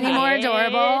be any more Paige."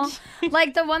 adorable?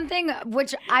 Like the one thing,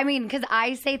 which I mean, because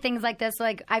I say things like this,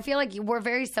 like I feel like we're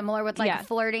very similar with like Yeah.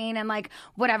 flirting and like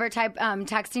whatever type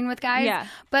texting with guys. Yeah.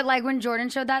 But like when Jordan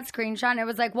showed that screenshot and it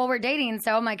was like, well, we're dating.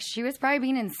 So I'm like, she was probably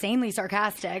being insanely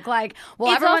sarcastic. Like,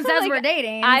 well, It's everyone also, says like, we're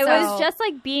dating. I so. was just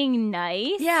like being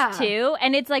nice, Yeah. too.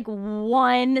 And it's like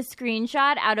one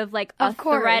screenshot out of like a Of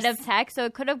course. thread of text. So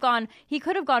he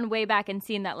could have gone way back and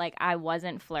seen that like I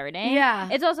wasn't flirting. Yeah.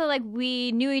 It's also like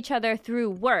we knew each other through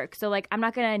work. So like I'm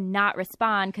not going to not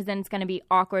respond because then it's going to be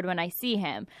awkward when I see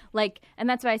him. Like, and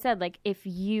that's why I said, like, if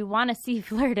you want to see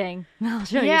flirting, I'll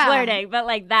show Yeah. you flirting. But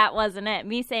like that wasn't it.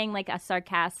 Me saying like a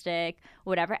sarcastic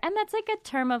whatever. And that's like a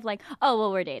term of like, oh,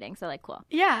 well, we're dating. So like, cool.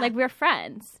 Yeah. Like we're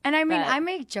friends. And I mean, But- I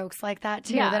make jokes like that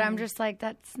too, Yeah. that I'm just like,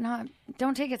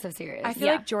 don't take it so serious. I feel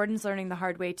Yeah. like Jordan's learning the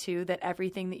hard way, too, that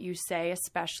everything that you say,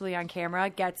 especially on camera,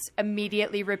 gets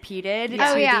immediately repeated to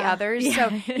Oh, yeah. the others. So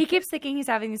he keeps thinking he's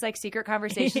having these, like, secret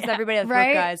conversations with everybody. Like, Right?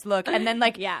 look, guys, look. And then,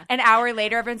 like, Yeah. an hour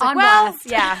later, everyone's like, On well, blast.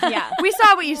 yeah, we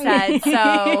saw what you said,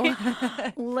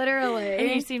 so... Literally. And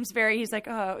he seems he's like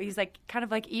kind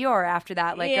of like Eeyore after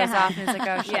that, like goes Yeah. off and is like,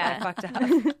 oh shit, Yeah. I fucked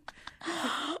up.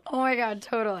 Oh my God,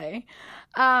 totally.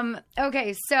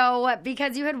 Okay, so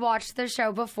because you had watched the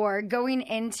show before, going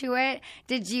into it,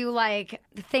 did you like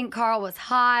think Carl was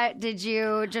hot? Did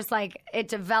you just like it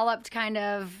developed kind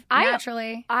of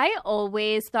naturally? I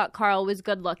always thought Carl was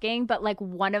good looking, but like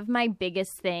one of my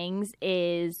biggest things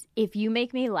is if you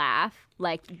make me laugh,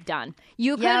 like done.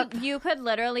 You could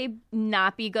literally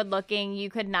not be good looking, you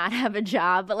could not have a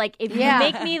job, but like if you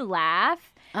make me laugh,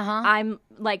 I'm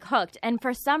like hooked. And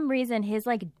for some reason his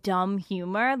like dumb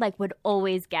humor like would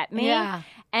always get me. Yeah.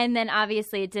 And then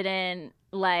obviously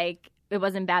it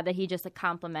wasn't bad that he just like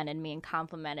complimented me.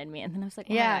 And then I was like,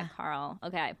 oh Yeah. my God, Carl,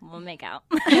 okay, we'll make out.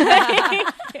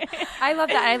 I love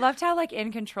that. I loved how like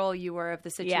in control you were of the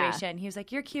situation. He was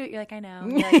like, "You're cute." You're like, "I know."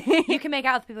 You're like, you can make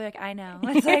out with people. You're like, "I know."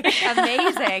 It's like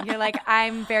amazing. You're like,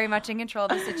 "I'm very much in control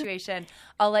of the situation.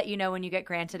 I'll let you know when you get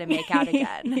granted a make out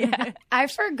again." I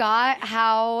forgot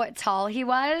how tall he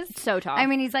was. So tall. I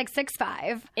mean, he's like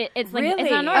 6'5". It's like Really?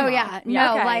 it's not normal. Oh yeah,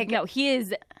 no, okay. like No, he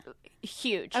is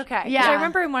huge. Okay. Yeah. 'Cause I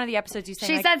remember in one of the episodes you saying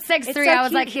She like, said 6'3". it's so I was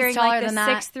cute like, he's hearing, taller like, than the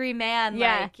that. 6'3" man.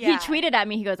 Yeah. Like, yeah. He tweeted at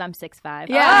me. He goes, "I'm 6'5".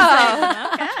 Yeah.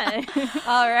 Okay.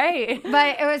 All right.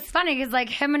 But it was funny because like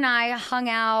him and I hung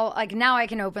out. Like now I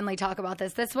can openly talk about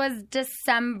this. This was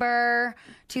December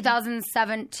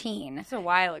 2017. It's a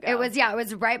while ago. It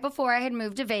was right before I had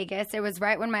moved to Vegas. It was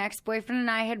right when my ex-boyfriend and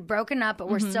I had broken up, but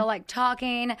we're still like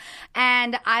talking.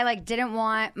 And I like didn't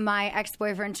want my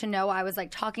ex-boyfriend to know I was like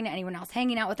talking to anyone else,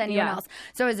 hanging out with anyone Yeah. else.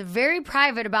 So I was very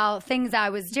private about things I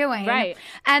was doing. Right.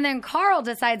 And then Carl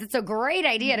decides it's a great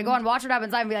idea to go and watch what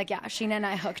happens live and be like, yeah, Sheena and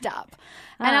I hooked up.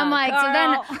 And I'm like, so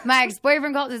Carl. then my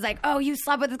ex-boyfriend called, is like, oh, you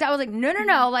slept with this guy? I was like,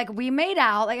 no. Like, we made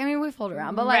out. Like, I mean, we fooled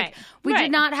around, but like, Right. we Right.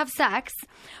 did not have sex.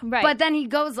 Right. But then he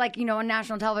goes, like, you know, on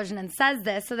national television and says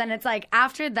this. So then it's like,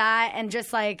 after that, and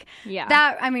just like, Yeah.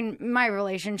 that, I mean, my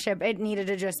relationship, it needed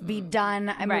to just be done.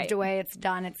 I moved Right. away. It's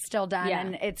done. It's still done. Yeah.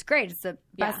 And it's great. It's the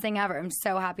best Yeah. thing ever. I'm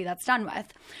so happy that's done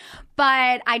with.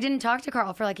 But I didn't talk to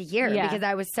Carl for like a year Yeah. because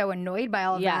I was so annoyed by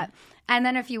all of Yeah. that. And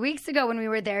then a few weeks ago when we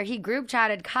were there, he group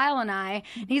chatted Kyle and I.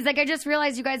 And he's like, I just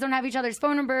realized you guys don't have each other's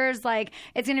phone numbers. Like,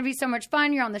 it's going to be so much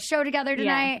fun. You're on the show together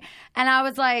tonight. And I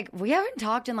was like, we haven't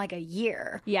talked in like a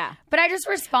year. Yeah. But I just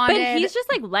responded. But he's just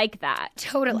like that.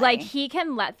 Totally. Like he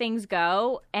can let things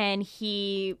go and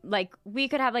he like we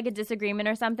could have like a disagreement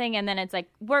or something and then it's like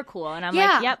we're cool and I'm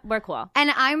Yeah. like, yep, we're cool.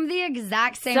 And I'm the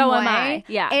exact same So way. am I.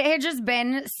 Yeah. It had just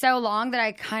been so long that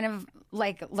I kind of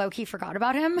like low-key forgot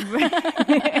about him.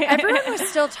 Everyone was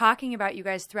still talking about you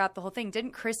guys throughout the whole thing.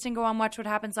 Didn't Kristen go on Watch What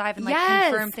Happens Live and like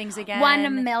confirm things again?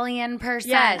 1,000,000%.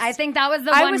 Yes. I think that was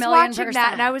the 1,000,000%. I was watching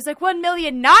that and I was like,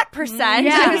 1,000,000 not percent.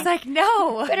 Yeah. I was like,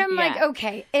 no. But I'm like,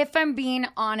 okay, if I'm being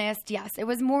honest, yes, it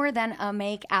was more than a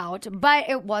make out, but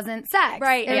it wasn't sex.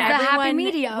 Right. It was a happy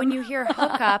medium. When you hear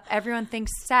hookup, everyone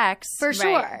thinks sex. For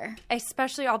sure.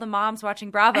 Especially all the moms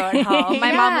watching Bravo at home.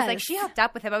 My mom was like, she hooked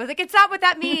up with him. I was like, it's not what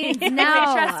that means. No.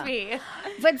 Trust me.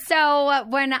 But so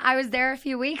when I was there a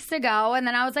few weeks ago, and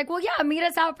then I was like, well, yeah, meet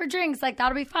us out for drinks. Like,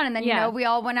 that'll be fun. And then, you know, we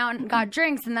all went out and got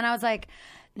drinks. And then I was like,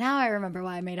 now I remember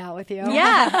why I made out with you.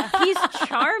 Yeah. He's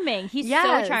charming. He's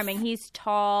so charming. He's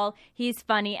tall. He's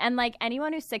funny. And like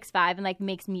anyone who's 6'5" and like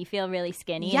makes me feel really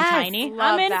skinny and tiny,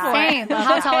 I'm in for it. Same.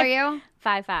 How tall are you?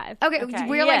 5'5". Okay.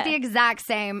 We're like the exact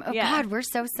same. Oh, God, we're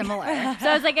so similar. So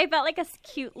I was like, I felt like a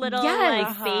cute little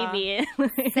baby.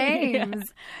 Same.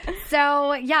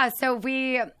 So, so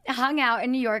we hung out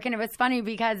in New York, and it was funny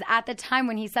because at the time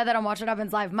when he said that on Watch What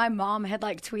Happens Live, my mom had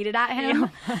like tweeted at him.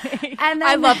 And then,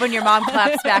 I love when your mom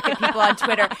claps back at people on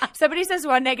Twitter. Somebody says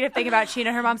one negative thing about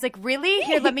Sheena, her mom's like, really?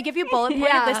 Here, let me give you a bullet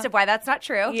pointed list of why that's not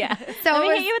true. Yeah. So let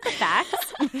me hit you with the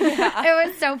facts. It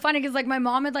was so funny because like my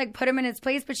mom had like put him in his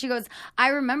place, but she goes, I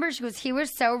remember, she goes, he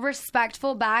was so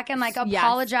respectful back and like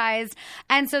apologized.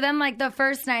 And so then like the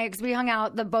first night, because we hung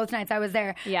out both nights I was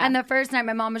there. Yeah. And the first night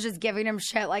my mom was just giving him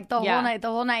shit like the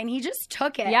whole night. And he just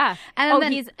took it. Yeah. And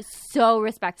then he's so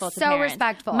respectful to parents. So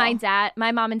respectful.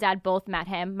 My mom and dad both met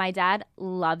him. My dad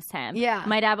loves him. Yeah.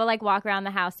 My dad will like walk around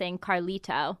the house saying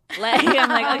Carlito. Like, I'm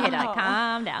like, okay, Dad,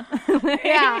 calm down.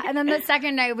 Yeah. And then the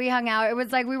second night we hung out, it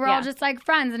was like we were all just like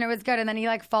friends and it was good. And then he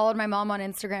like followed my mom on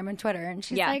Instagram and Twitter. And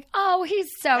she's like, oh, he's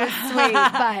so sweet.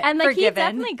 But and like forgiven. He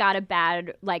definitely got a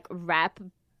bad like rep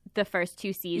the first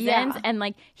 2 seasons, and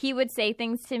like he would say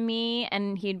things to me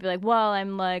and he'd be like, well,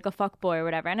 I'm like a fuckboy or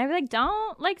whatever, and I'd be like,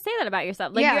 don't like say that about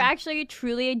yourself. Like you're actually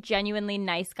truly a genuinely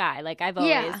nice guy. Like I've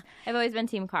always been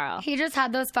Team Carl. He just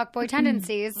had those fuckboy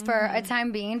tendencies for a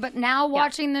time being, but now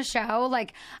watching the show,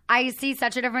 like I see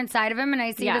such a different side of him, and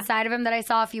I see the side of him that I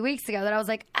saw a few weeks ago that I was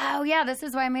like, oh yeah, this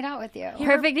is why I made out with you.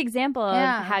 Perfect example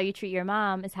of how you treat your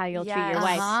mom is how you'll treat your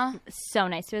wife. So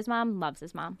nice to his mom, loves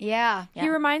his mom. Yeah. He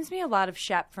reminds me a lot of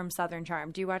Shep from Southern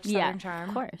Charm. Do you watch Southern Charm?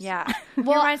 Of course. Yeah. He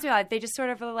reminds me a lot. They just sort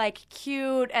of are like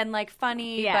cute and like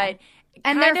funny, but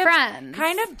and they're friends.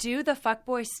 Kind of do the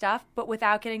fuckboy stuff, but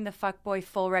without getting the fuckboy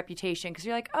full reputation. Because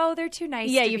you're like, oh, they're too nice.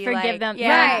 Yeah, to you be forgive like, them.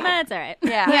 Yeah, right. That's all right.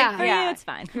 Yeah, it's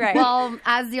fine. Right. Well,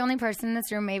 as the only person in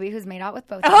this room, maybe who's made out with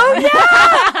both. Of them. Oh yeah!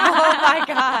 Oh my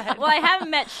god. Well, I haven't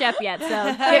met Shep yet, so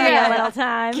give me a little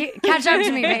time. Catch up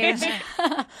to me, Paige.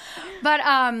 But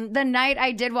the night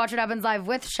I did Watch What Happens Live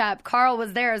with Shep, Carl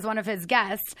was there as one of his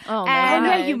guests. Oh, and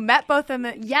yeah, you met both of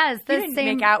them. Yes, you didn't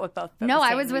make out with both of them. No,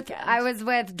 I was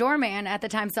with Doorman at the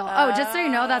time. So, just so you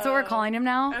know, that's what we're calling him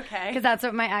now. Okay, because that's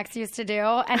what my ex used to do.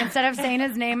 And instead of saying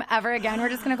his name ever again, we're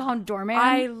just gonna call him Doorman.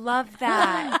 I love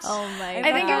that. Oh my god!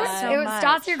 I think it was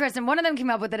Stassi or Kristen. One of them came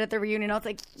up with it at the reunion. I was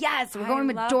like, yes, we're going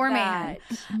with Doorman.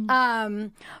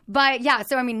 But yeah,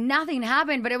 so I mean, nothing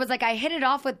happened, but it was like I hit it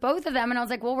off with both of them, and I was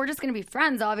like, well, we're just gonna be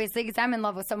friends, obviously, because I'm in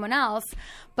love with someone else.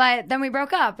 But then we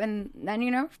broke up, and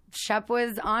then Shep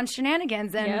was on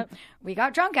Shenanigans, and we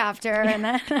got drunk after, and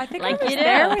then I think I was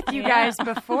there with you guys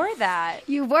before that.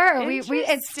 You were.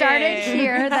 It started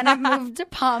here, then it moved to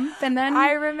Pump, and then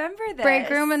I remember this. Break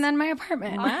Room, and then my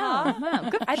apartment. Wow.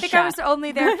 Good I think I was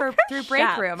only there through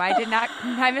Break Room.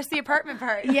 I missed the apartment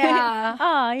part. Yeah.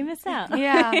 Oh, you missed out.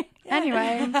 Yeah.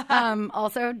 Anyway,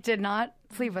 also did not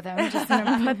sleep with him. Just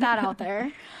gonna put that out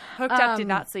there. Hooked up, did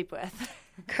not sleep with.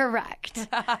 Correct.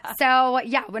 So,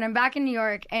 yeah, when I'm back in New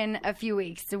York in a few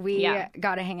weeks, we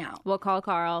got to hang out. We'll call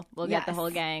Carl. We'll get the whole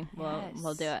gang.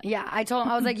 We'll do it. Yeah, I told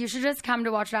him, I was like, you should just come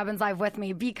to Watch What Happens Live with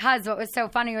me, because what was so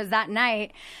funny was that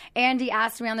night, Andy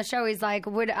asked me on the show, he's like,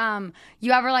 would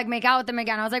you ever like make out with them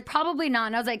again? I was like, probably not.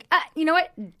 And I was like, you know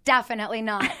what? Definitely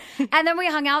not. And then we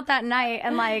hung out that night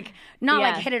and like, not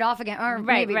like hit it off again, or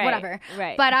maybe whatever.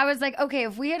 Right. But I was like, okay,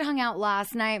 if we had hung out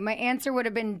last night, my answer would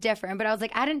have been different. But I was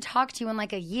like, I didn't talk to you in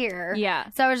like a year. Yeah.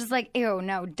 So I was just like, ew,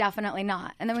 no, definitely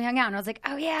not. And then we hung out and I was like,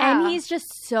 oh yeah. And he's just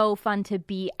so fun to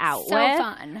be out with. So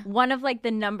fun. One of like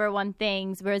the number one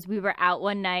things, whereas we were out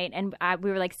one night and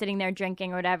we were like sitting there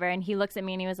drinking or whatever, and he looks at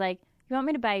me and he was like, you want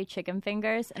me to buy you chicken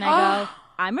fingers? And I go,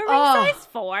 I'm a ring size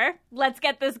 4. Let's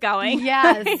get this going.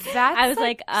 Yes. I was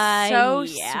like, so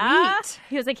sweet.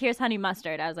 He was like, here's honey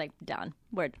mustard. I was like, done.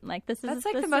 Word. Like, that's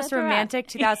like the most romantic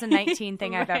 2019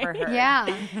 thing I've ever heard.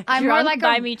 Yeah. I'm more more like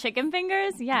buy me chicken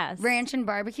fingers? Yes. ranch and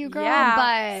barbecue girl, Yeah,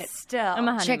 but still. I'm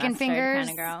a honey chicken mustard fingers kind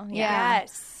of girl. Yeah.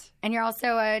 Yes. And you're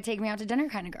also take me out to dinner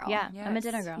kind of girl. Yeah, I'm a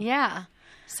dinner girl. Yeah.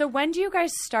 So when do you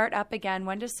guys start up again?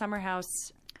 When does Summer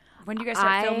House, when do you guys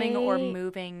start filming or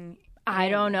moving? I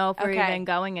don't know if we're even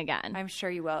going again. I'm sure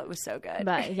you will. It was so good.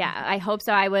 But yeah, I hope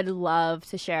so. I would love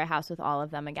to share a house with all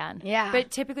of them again. Yeah.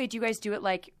 But typically, do you guys do it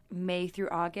like May through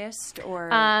August or?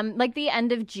 Like the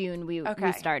end of June we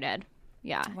started.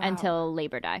 Yeah, until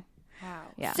Labor Day. Wow.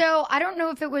 Yeah. So I don't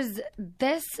know if it was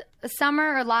this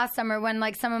summer or last summer when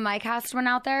like some of my cast went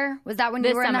out there. Was that when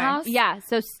you were in the house? Yeah.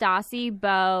 So Stassi,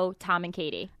 Bo, Tom, and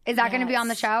Katie. Is that going to be on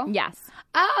the show? Yes.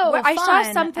 Oh, well, I fun.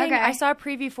 saw something. Okay. I saw a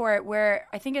preview for it where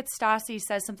I think it's Stassi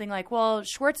says something like, "Well,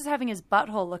 Schwartz is having his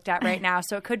butthole looked at right now,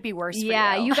 so it could be worse."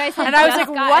 Yeah, for you guys had and I was just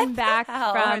like, gotten "What back the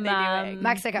hell from are they doing?"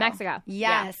 Mexico.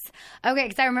 Yes. Yeah. Okay,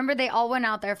 because I remember they all went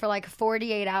out there for like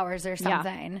 48 hours or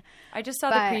something. Yeah. I just saw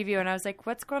the preview and I was like,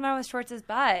 "What's going on with Schwartz's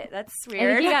butt? That's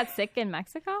weird." And he got sick in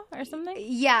Mexico or something.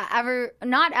 Yeah,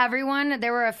 not everyone.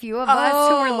 There were a few of us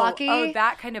who were lucky. Oh,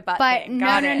 that kind of butt but thing.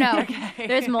 no. Okay.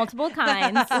 There's multiple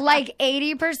kinds. Like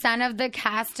 80% of the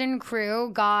cast and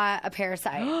crew got a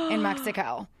parasite in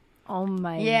Mexico. Oh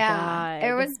my god. Yeah,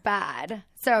 it was bad.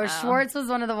 So Schwartz was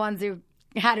one of the ones who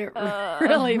had it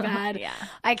really bad. Yeah.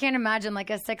 I can't imagine like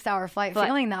a 6-hour flight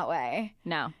feeling that way.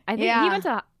 No. I think he went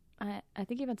to I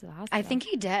think he went to the hospital. I think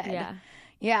he did. Yeah.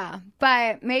 Yeah,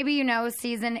 but maybe,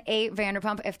 season 8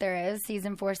 Vanderpump, if there is,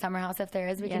 season 4 Summer House, if there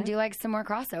is, we can do like some more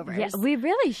crossovers. Yeah, we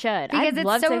really should. Because I'd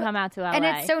love to come out to LA. And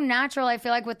it's so natural, I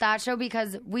feel like, with that show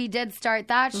because we did start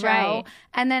that show. Right.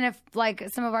 And then if like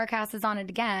some of our cast is on it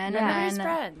again. Yeah. And then,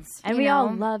 friends. And we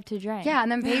all love to drink. Yeah,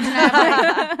 and then Paige and I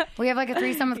have like, we have like a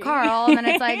threesome with Carl, and then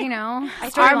it's like,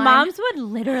 our moms would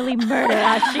literally murder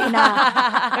us,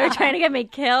 Sheena. They were trying to get me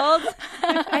killed.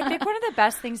 I think one of the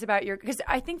best things about because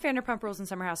I think Vanderpump Rules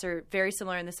and Summer House are very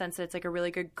similar in the sense that it's like a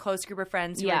really good close group of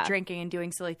friends who are drinking and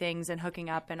doing silly things and hooking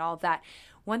up and all of that.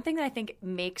 One thing that I think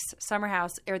makes Summer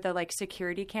House are the like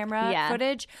security camera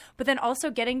footage, but then also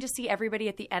getting to see everybody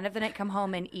at the end of the night come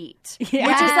home and eat, which is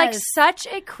like such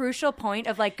a crucial point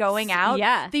of like going out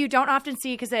that you don't often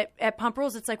see because at Pump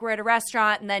Rules it's like we're at a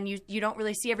restaurant and then you don't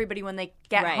really see everybody when they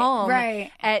get home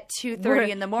at 2:30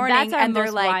 in the morning. That's our and they're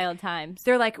most like wild times.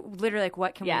 They're like literally like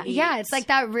what can we eat? Yeah, it's like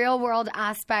that real world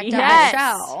aspect of the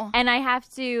show. And I have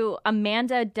to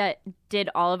Amanda did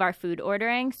all of our food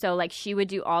ordering, so like she would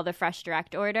do all the fresh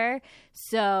direct order.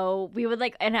 So we would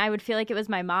and I would feel like it was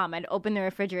my mom. I'd open the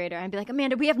refrigerator and I'd be like,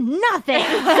 Amanda, we have nothing.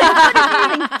 What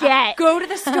did we even get? Go to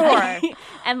the store.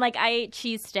 And like I ate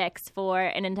cheese sticks for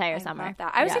an entire summer. Love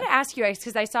that. I was going to ask you guys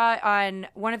because I saw on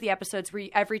one of the episodes where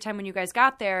every time when you guys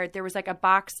got there was like a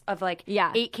box of like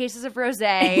 8 cases of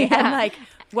rosé and like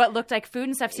what looked like food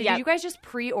and stuff. So did you guys just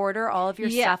pre-order all of your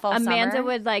stuff all Amanda summer?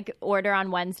 would like order on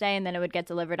Wednesday and then it would get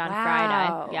delivered on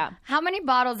Friday. Yeah. How many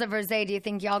bottles of rosé do you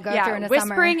think y'all go through in a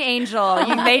Whispering summer? Angel.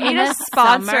 They need a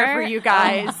sponsor for you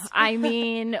guys. I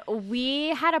mean, we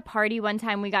had a party one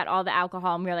time. We got all the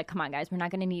alcohol and we were like, come on, guys, we're not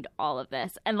going to need all of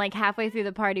this. And like halfway through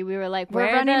the party, we were like, we're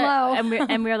running low.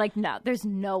 And we were like, no, there's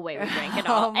no way we drink it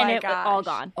all. And it was all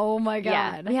gone. Oh my God.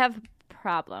 Yeah, we have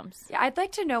problems. Yeah, I'd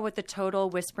like to know what the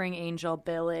total Whispering Angel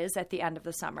bill is at the end of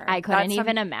the summer. I couldn't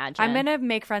even imagine. I'm going to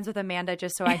make friends with Amanda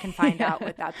just so I can find out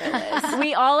what that bill is.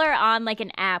 We all are on like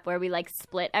an app where we like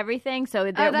split everything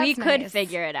so that we could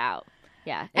figure it out.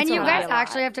 Yeah. And you guys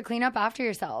actually have to clean up after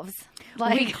yourselves.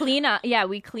 Like, we clean up. Yeah,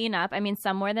 we clean up. I mean,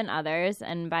 some more than others.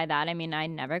 And by that, I mean, I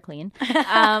never clean.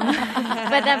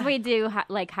 But then we do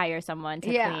hire someone to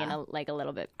clean a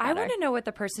little bit better. I want to know what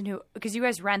the person because you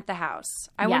guys rent the house.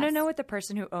 I want to know what the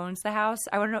person who owns the house,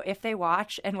 I want to know if they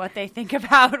watch and what they think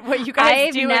about what you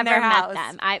guys do in their house. I've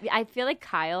never met them. I feel like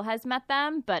Kyle has met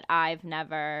them, but I've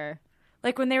never...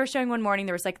 Like when they were showing one morning,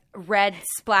 there was like red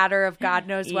splatter of God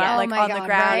knows what, on the ground.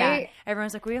 Right?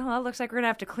 Everyone's like, well, it looks like we're going to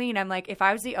have to clean. I'm like, if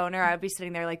I was the owner, I would be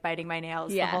sitting there like biting my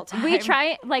nails the whole time. We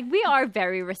try, we are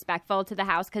very respectful to the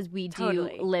house because we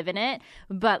do live in it.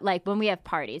 But like when we have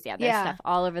parties, there's stuff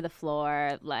all over the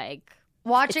floor,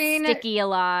 watching it's sticky a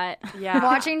lot. Yeah.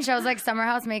 Watching shows like Summer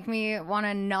House make me want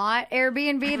to not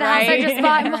Airbnb the house I just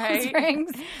bought in Palm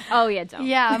Springs. Oh yeah, don't.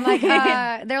 Yeah, I'm like,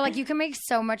 they're like, you can make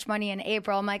so much money in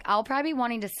April. I'm like, I'll probably be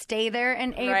wanting to stay there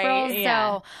in April,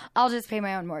 so I'll just pay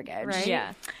my own mortgage. Right?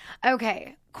 Yeah.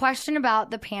 Okay. Question about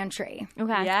the pantry.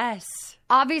 Okay. Yes.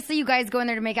 Obviously, you guys go in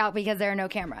there to make out because there are no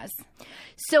cameras.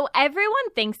 So everyone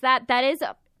thinks that is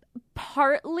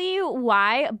partly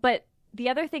why, but the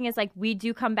other thing is, we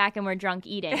do come back and we're drunk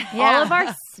eating. All of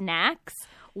our snacks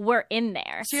were in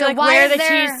there. So like, where are the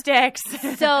cheese sticks?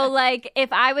 So,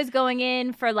 if I was going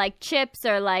in for, chips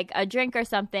or, a drink or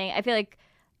something, I feel like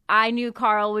I knew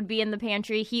Carl would be in the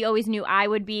pantry. He always knew I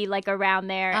would be, around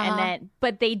there. And then,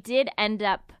 but they did end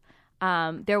up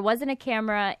There wasn't a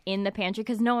camera in the pantry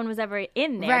because no one was ever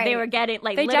in there. Right. They were getting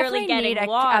They literally definitely getting need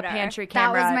water. a pantry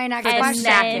camera. That was my next for question.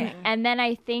 snacking. And then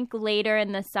I think later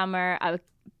in the summer, a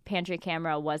pantry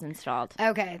camera was installed.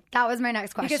 Okay, that was my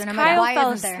next question. Because I'm Kyle like, why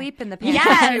fell isn't there? asleep in the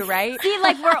pantry too, right? See,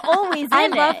 like we're always in I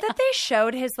it. love that they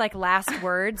showed his like last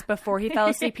words before he fell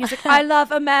asleep. He's like, "I love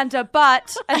Amanda,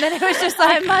 but," and then it was just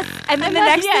like, and then the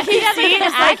next thing you see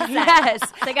is like, yes,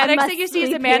 Like, the I next must thing you see is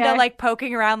sleep Amanda here. like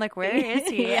poking around, like, where is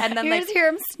he? And then You like, just hear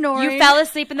him snoring. you fell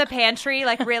asleep in the pantry.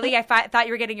 Like, really? I thought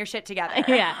you were getting your shit together.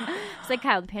 Yeah. It's like,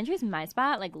 Kyle, the pantry's my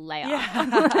spot. Like, lay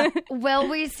off. Will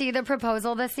we see the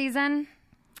proposal this season?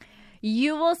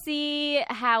 You will see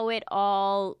how it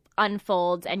all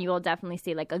unfolds, and you will definitely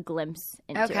see like a glimpse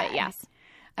into Okay. it. Yes.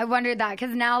 I wondered that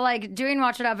because now, like, doing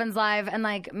Watch What Happens Live and,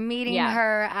 like, meeting Yeah.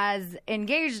 her as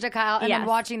engaged to Kyle and then Yes.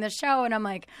 watching the show, and I'm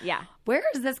like, Yeah. where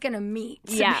is this going to meet?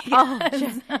 Yeah. Oh,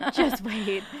 just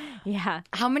wait. Yeah.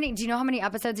 Do you know how many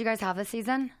episodes you guys have this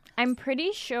season? I'm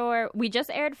pretty sure we just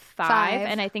aired 5, Five.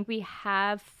 and I think we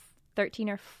have 13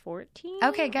 or 14.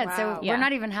 Okay, good. So Wow. Yeah. we're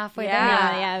not even halfway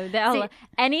Yeah. there. Yeah. See-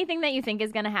 Anything that you think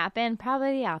is going to happen,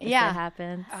 probably the opposite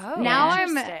happens. Oh, Now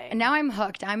interesting. I'm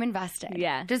hooked. I'm invested.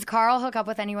 Yeah. Does Carl hook up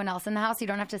with anyone else in the house? You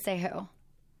don't have to say who.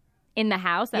 In the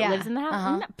house that Yeah. lives in the house?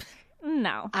 Uh-huh.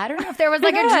 No. I don't know if there was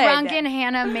like a Good. drunken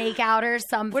Hannah makeout or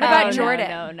something. What about Oh,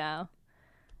 Jordan? No.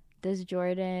 Does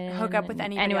Jordan Hook up with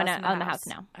anyone else in the house?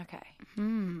 No. Okay.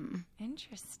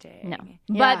 Interesting. No.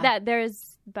 Yeah.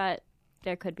 But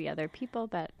there could be other people,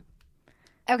 but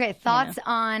Okay, thoughts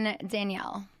on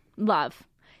Danielle? love.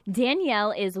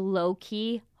 Danielle is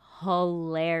low-key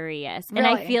hilarious. And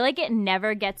I Really? feel like it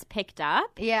never gets picked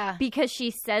up. Yeah. Because she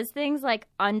says things like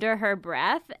under her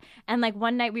breath. And like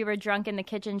one night we were drunk in the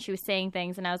kitchen, she was saying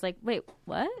things and I was like, wait,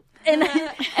 what? And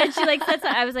she like said something.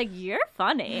 I was like, you're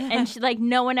funny. And she like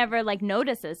no one ever like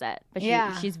notices it. But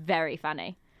Yeah. she's very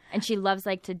funny. And she loves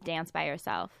like to dance by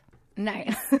herself.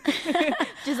 Nice.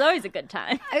 Which is always a good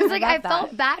time. It was like I love that.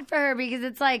 felt bad for her because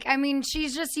it's like, I mean,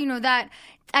 she's just, that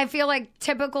I feel like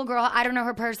typical girl. I don't know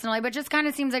her personally, but just kind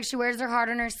of seems like she wears her heart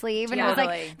on her sleeve. And it was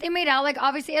Totally. like, they made out like,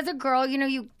 obviously as a girl,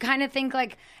 you kind of think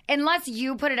like, unless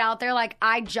you put it out there, like,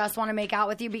 I just want to make out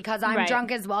with you because I'm Right.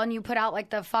 drunk as well. And you put out like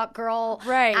the fuck girl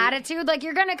Right. attitude. Like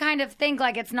you're going to kind of think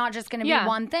like it's not just going to be Yeah.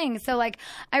 one thing. So like,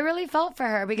 I really felt for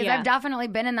her because Yeah. I've definitely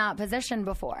been in that position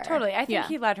before. Totally. I think Yeah.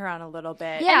 he led her on a little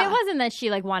bit. Yeah. And it wasn't that she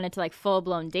like wanted to like full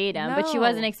blown date him, but she No.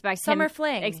 wasn't expecting Summer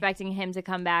fling. expecting him to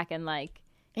come back and like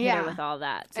hit Yeah. her with all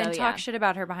that. So And yeah. talk shit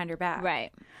about her behind her back.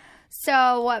 Right.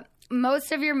 So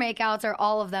most of your makeouts, or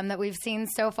all of them that we've seen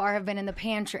so far, have been in the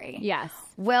pantry. Yes.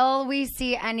 Will we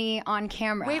see any on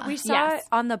camera? Wait, we saw Yes. it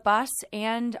on the bus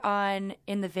and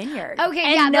in the vineyard. Okay,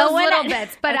 And yeah, no those one- little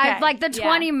bits. But Okay. I've like the Yeah.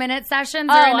 20-minute sessions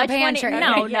are in the a 20 pantry.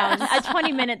 No, Okay, yes. a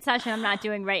 20-minute session I'm not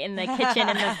doing right in the kitchen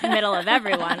in the middle of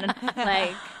everyone.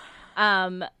 Like,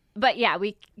 but yeah,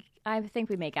 I think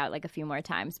we make out like a few more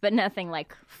times, but nothing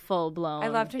like full blown. I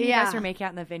loved when you Yeah. guys were making out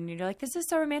in the vineyard. You're like, this is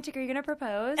so romantic. Are you going to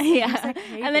propose? Yeah. He's like,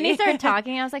 And then he "Maybe." started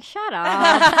talking. I was like, shut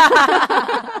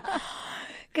up.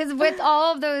 Because with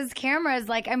all of those cameras,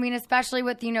 like, I mean, especially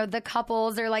with, the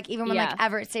couples or like even when Yeah. like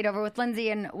Everett stayed over with Lindsay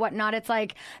and whatnot, it's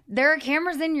like there are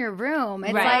cameras in your room.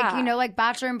 It's Right. like, like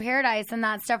Bachelor in Paradise and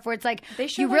that stuff where it's like They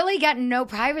show, you like, really get no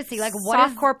privacy. Like what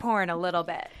is, Softcore porn a little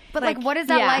bit. but like what is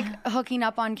that yeah. like hooking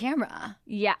up on camera?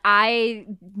 Yeah, I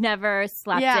never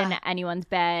slept Yeah. in anyone's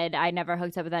bed. I never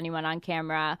hooked up with anyone on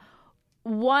camera.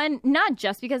 One, not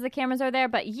just because the cameras are there,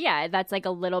 but yeah, that's like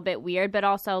a little bit weird, but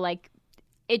also like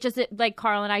like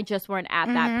Carl and I just weren't at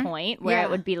that point where Yeah. it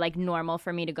would be like normal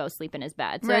for me to go sleep in his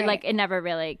bed. So Right. like it never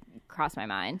really crossed my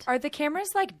mind. Are the cameras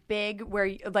like big,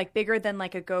 like bigger than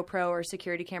like a GoPro or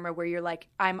security camera where you're like,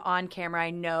 I'm on camera, I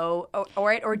know,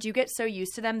 or do you get so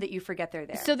used to them that you forget they're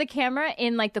there? So the camera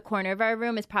in like the corner of our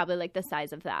room is probably like the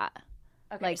size of that.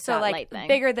 okay. like so that like light thing.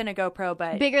 bigger than a GoPro,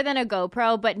 but Bigger than a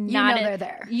GoPro, but not know they're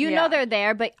there. You Yeah. know they're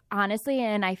there, but honestly,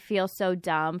 and I feel so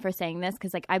dumb for saying this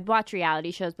because like I've watched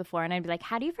reality shows before, and I'd be like,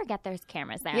 "How do you forget there's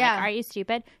cameras there? Yeah. Like, are you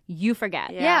stupid? You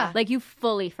forget. Yeah. like you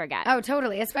fully forget. Oh,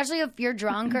 totally. Especially if you're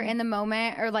drunk or in the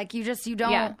moment or like you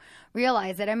don't Yeah.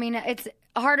 realize it. I mean, it's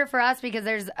harder for us because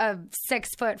there's a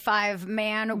 6'5"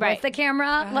 man Right. with the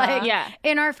camera like Yeah.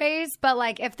 in our face. But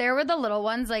like if there were the little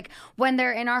ones, like when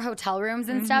they're in our hotel rooms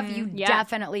and stuff, you Yeah.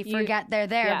 definitely forget they're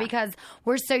there yeah. because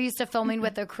we're so used to filming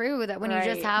with the crew that when you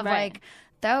just Right. have Right. like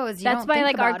those. That's why,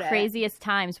 like, our it. craziest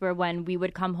times were when we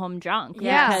would come home drunk.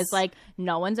 Yes. Because, like,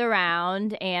 no one's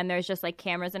around and there's just, like,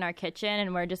 cameras in our kitchen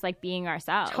and we're just, like, being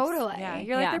ourselves. Totally. Yeah,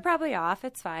 you're like, they're probably off.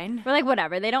 It's fine. We're like,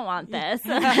 whatever. They don't want this. They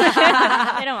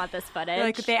don't want this footage.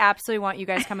 Like, they absolutely want you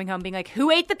guys coming home being like,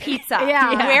 who ate the pizza?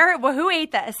 Yeah. Who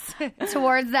ate this?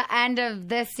 Towards the end of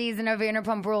this season of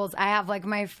Vanderpump Rules, I have, like,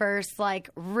 my first, like,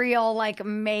 real, like,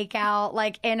 make out,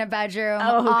 like, in a bedroom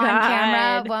on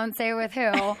camera. Won't say with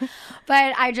who.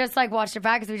 But I just, like, watched it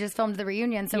back because we just filmed the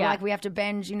reunion. So, like, we have to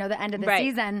binge, you know, the end of the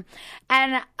season.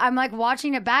 And I'm, like,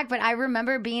 watching it back. But I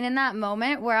remember being in that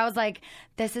moment where I was like,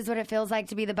 this is what it feels like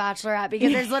to be the Bachelorette,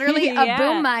 because there's literally a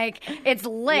boom mic. It's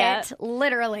lit,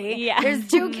 literally. Yeah. There's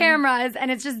 2 cameras, and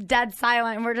it's just dead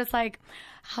silent. And we're just like,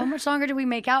 how much longer do we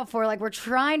make out for? Like, we're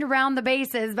trying to round the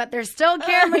bases, but there's still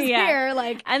cameras here.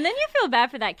 Like, and then you feel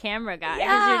bad for that camera guy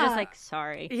because you're just like,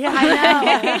 sorry. Yeah,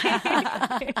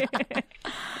 I know.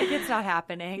 It's not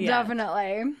happening. Yeah.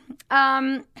 Definitely.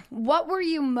 What were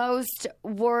you most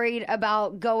worried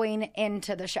about going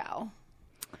into the show?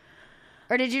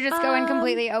 Or did you just go in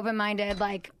completely open-minded?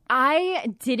 Like, I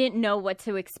didn't know what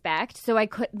to expect, so I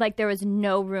could, like, there was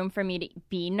no room for me to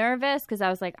be nervous because I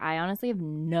was like, I honestly have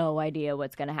no idea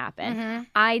what's going to happen. Mm-hmm.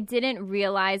 I didn't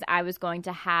realize I was going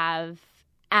to have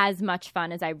as much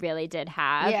fun as I really did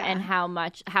have, and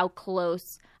how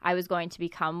close I was going to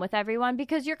become with everyone,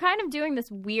 because you're kind of doing this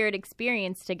weird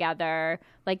experience together.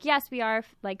 Like, yes, we are,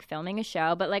 like, filming a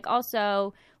show, but, like,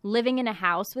 also living in a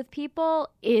house with people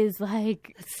is,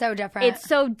 like, so different. It's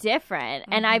so different.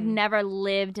 Mm-hmm. And I've never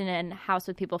lived in a house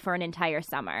with people for an entire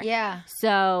summer. Yeah.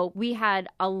 So we had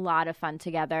a lot of fun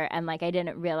together, and, like, I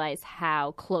didn't realize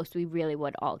how close we really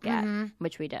would all get,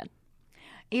 which we did.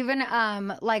 Even,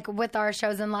 like, with our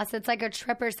shows, unless it's, like, a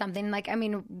trip or something. Like, I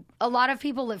mean, a lot of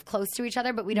people live close to each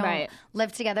other, but we don't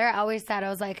live together. I always said, I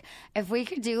was like, if we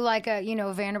could do, like, a, you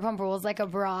know, Vanderpump Rules, like,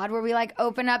 abroad, where we, like,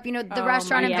 open up, you know, the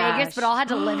restaurant in Vegas, but all had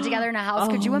to live together in a house.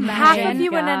 Could you imagine? Half of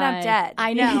you would end up dead.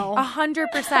 I know.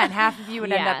 100%. Half of you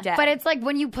would end up dead. But it's like,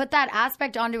 when you put that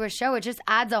aspect onto a show, it just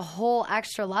adds a whole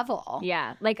extra level.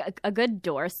 Yeah. Like, a good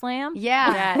door slam.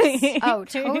 Yeah. Yes. Oh,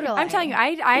 totally. I'm telling you,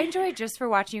 I enjoy it just for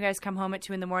watching you guys come home at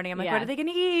 2 a.m. I'm like, what are they going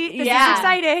to eat? This is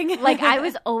exciting. Like, I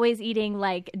was always eating,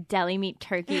 like, deli meat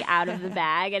turkey out of the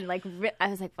bag, and, like, I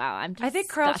was like, wow, I'm disgusting. I think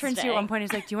Carl turns to you at one point.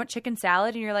 He's like, do you want chicken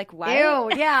salad? And you're like, what? Ew,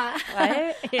 yeah.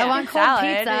 What? I want cold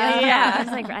salad. pizza. Yeah. I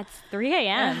was like, it's 3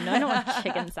 a.m. No, I don't want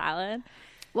chicken salad.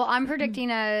 Well, I'm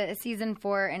predicting a season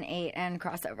 4 and 8 and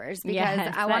crossovers, because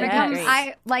I want to come.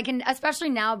 I like, and especially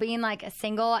now being like a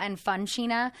single and fun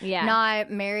Sheena,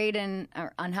 not married and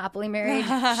or unhappily married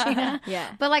Sheena.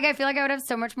 But like, I feel like I would have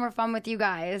so much more fun with you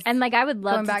guys. And like, I would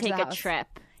love to take a trip.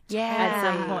 Yeah. At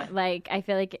some point, like, I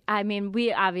feel like, I mean,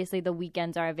 we obviously, the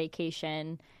weekends are a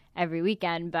vacation every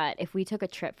weekend, but if we took a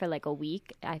trip for like a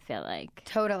week, I feel like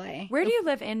totally. Where do you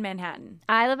live in Manhattan?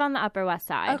 I live on the Upper West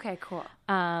Side. Okay, cool.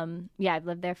 Yeah, I've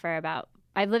lived there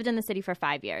I've lived in the city for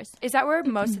 5 years. Is that where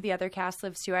most of the other cast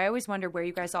lives too? I always wonder where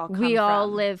you guys all come from. We all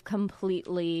live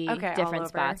completely different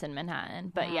spots in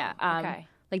Manhattan, but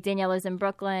like Danielle lives in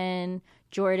Brooklyn,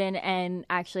 Jordan and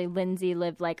actually Lindsay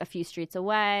lived like a few streets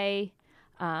away.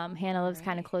 Hannah lives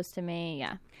kind of close to me.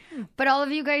 Yeah. But all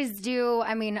of you guys do,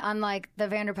 I mean, unlike the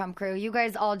Vanderpump crew, you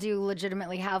guys all do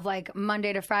legitimately have like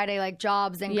Monday to Friday like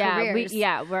jobs and careers.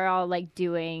 We're all like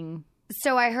doing.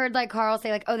 So I heard like Carl say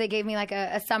like, oh, they gave me like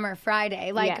a summer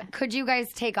Friday. Like, could you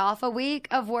guys take off a week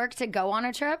of work to go on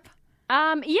a trip?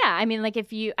 Yeah. I mean, like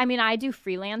I do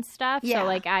freelance stuff. So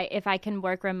like if I can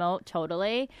work remote,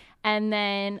 totally. And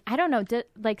then I don't know,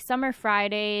 like summer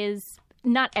Fridays.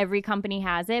 Not every company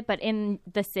has it, but in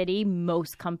the city,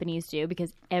 most companies do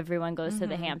because everyone goes to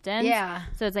the Hamptons. Yeah.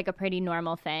 So it's like a pretty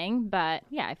normal thing. But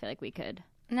yeah, I feel like we could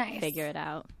figure it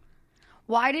out.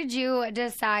 Why did you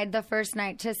decide the first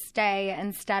night to stay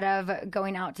instead of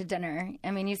going out to dinner? I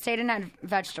mean, you stayed and had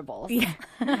vegetables. Yeah.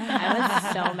 I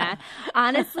was so mad.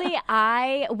 Honestly,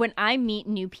 when I meet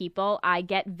new people, I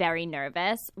get very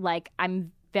nervous. Like,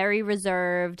 I'm very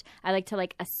reserved. I like to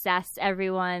like assess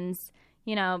everyone's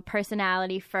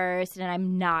personality first, and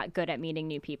I'm not good at meeting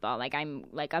new people. Like, I'm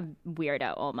like a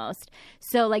weirdo almost.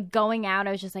 So like going out,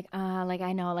 I was just like, like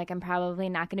I know like I'm probably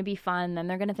not going to be fun. Then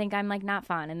they're going to think I'm like not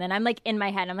fun. And then I'm like in my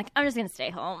head, I'm like, I'm just going to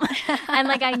stay home. And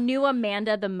like I knew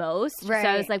Amanda the most. Right. So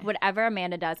I was like, whatever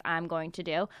Amanda does, I'm going to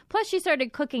do. Plus she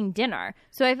started cooking dinner.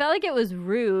 So I felt like it was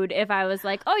rude if I was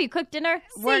like, oh, you cooked dinner?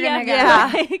 We're going to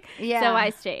go. Yeah. So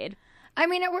I stayed. I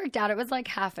mean, it worked out. It was like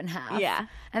half and half. Yeah.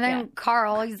 And then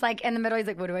Carl, he's like in the middle. He's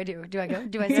like, what do I do? Do I go?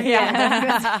 Do I stay?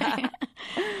 Yeah.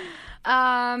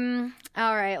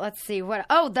 All right, let's see.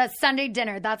 The Sunday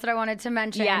dinner. That's what I wanted to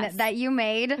mention. Yes. That you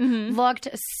made looked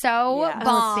so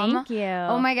bomb. Thank you.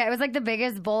 Oh my God. It was like the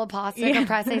biggest bowl of pasta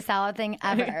caprese salad thing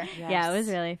ever. Yes. Yeah, it was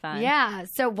really fun. Yeah.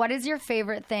 So what is your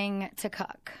favorite thing to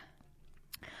cook?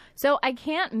 So I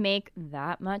can't make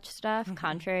that much stuff,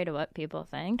 contrary to what people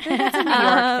think. That's a New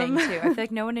York thing, too. I feel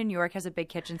like no one in New York has a big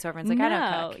kitchen, so everyone's like, I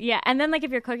don't cook. Yeah, and then like if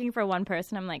you're cooking for one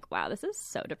person, I'm like, wow, this is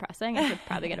so depressing. I should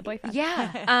probably get a boyfriend.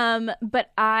 Yeah.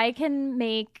 But I can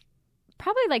make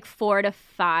probably like 4 to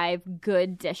 5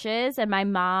 good dishes, and my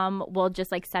mom will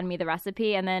just like send me the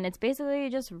recipe, and then it's basically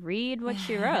just read what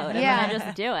she wrote, and then I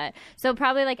just do it. So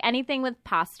probably like anything with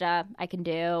pasta I can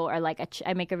do, or like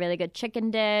I make a really good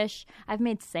chicken dish. I've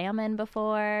made salmon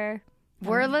before.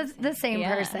 We're the same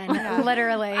person,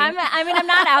 literally. I'm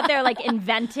not out there like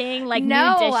inventing like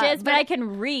new dishes, but I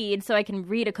can read, so I can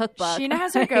read a cookbook. Sheena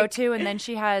has her go-to, and then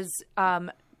she has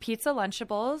pizza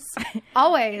Lunchables,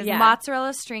 always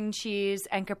mozzarella string cheese,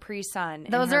 and Capri Sun.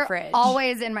 Those in her are fridge.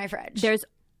 always in my fridge. There's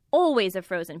always a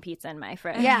frozen pizza in my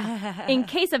fridge. Yeah. In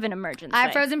case of an emergency. I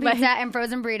have frozen pizza and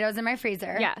frozen burritos in my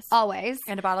freezer. Yes. Always.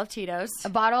 And a bottle of Tito's. A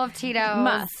bottle of Tito's.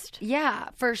 Must. Yeah,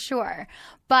 for sure.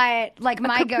 But like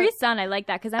my Capri Sun, I like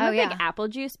that because I'm a big apple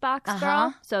juice box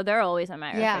girl, so they're always in my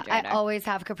refrigerator. Yeah, I always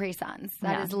have Capri Suns.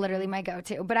 That is literally my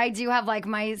go-to. But I do have like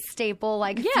my staple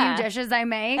like few dishes I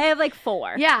make. I have like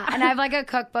 4. Yeah, and I have like a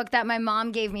cookbook that my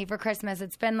mom gave me for Christmas.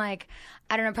 It's been like,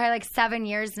 I don't know, probably like 7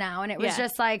 years now. And it was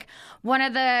just like one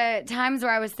of the times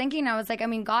where I was thinking, I was like, I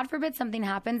mean, God forbid something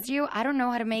happens to you. I don't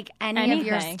know how to make any of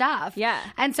your stuff. Yeah.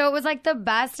 And so it was like the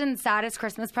best and saddest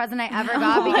Christmas present I ever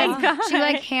got because she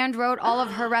like hand wrote all of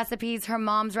her recipes, her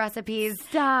mom's recipes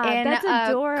in that's a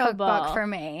adorable. cookbook for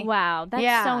me. Wow,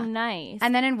 that's so nice.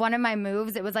 And then in one of my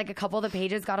moves, it was like a couple of the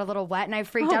pages got a little wet, and I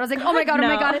freaked out. I was like, oh my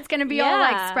god, it's gonna be all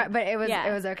like spread. But it was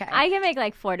okay. I can make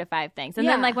like 4 to 5 things, and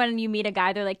then like when you meet a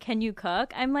guy, they're like, "Can you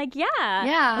cook?" I'm like,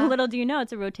 "Yeah." Little do you know,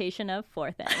 it's a rotation of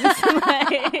 4 things.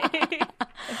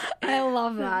 I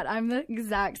love that. I'm the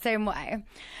exact same way.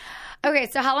 Okay,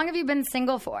 so how long have you been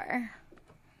single for?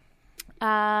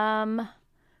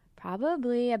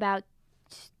 Probably about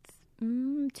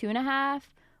 2.5.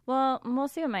 Well, we'll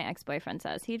see what my ex-boyfriend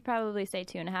says. He'd probably say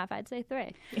 2.5. I'd say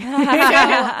 3.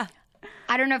 I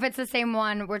don't know if it's the same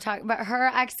one we're talking, but her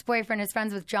ex-boyfriend is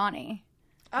friends with Johnny.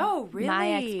 Oh, really?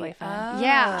 My ex-boyfriend. Oh.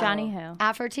 Yeah. Johnny who?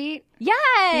 Aphrodite? Yes.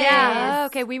 Yes. Oh,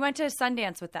 okay, we went to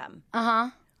Sundance with them. Uh-huh.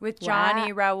 With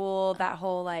Johnny, Raul, that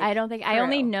whole like I don't think crew. I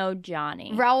only know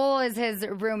Johnny. Raul is his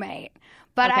roommate.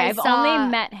 But I've only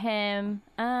met him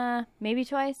maybe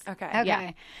twice.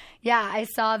 Okay. Yeah, I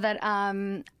saw that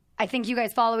I think you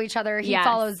guys follow each other. He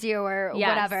follows you or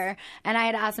whatever. And I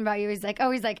had asked him about you. He's like,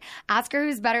 ask her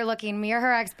who's better looking, me or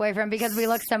her ex-boyfriend, because we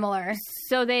look similar.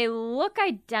 So they look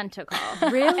identical.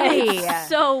 Really? It's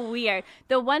so weird.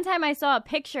 The one time I saw a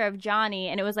picture of Johnny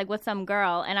and it was like with some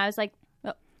girl and I was like,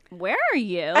 where are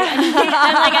you? And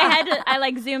like I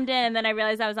like zoomed in and then I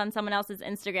realized I was on someone else's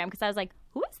Instagram because I was like,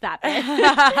 who is that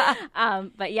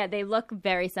bitch? But yeah, they look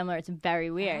very similar. It's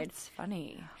very weird. It's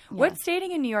funny. Yeah. What's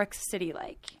dating in New York City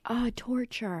like? Oh,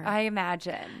 torture. I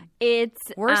imagine. It's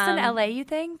worse than LA, you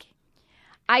think?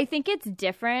 I think it's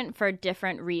different for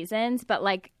different reasons, but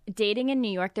like dating in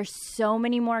New York, there's so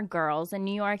many more girls in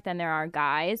New York than there are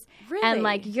guys. Really? And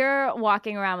like you're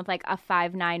walking around with like a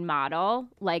 5'9" model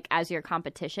like as your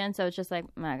competition. So it's just like,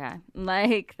 okay,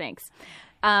 like thanks.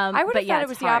 I would have thought it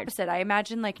was hard. the opposite. I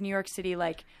imagine like New York City,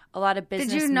 like a lot of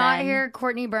business. Did you not hear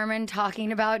Courtney Berman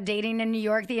talking about dating in New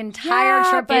York the entire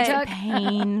trip they took?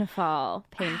 Painful.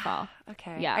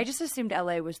 Okay. Yeah. I just assumed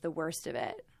LA was the worst of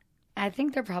it. I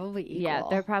think they're probably equal. Yeah,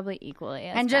 they're probably equally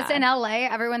as And just bad. in LA,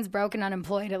 everyone's broke and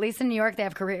unemployed. At least in New York, they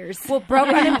have careers. Well, broke,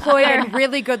 unemployed, and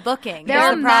really good looking. They're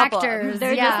all the problem. actors.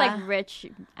 They're just like rich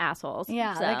assholes.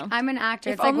 Yeah, so. like I'm an actor.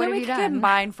 If it's like, only what have we you could done?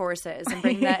 combine forces and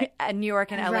bring the New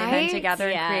York and LA men Right? together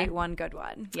and Yeah. create one good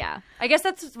one. Yeah. I guess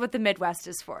that's what the Midwest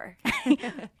is for.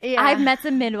 Yeah. I've met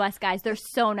some Midwest guys. They're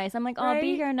so nice. I'm like, oh, I'll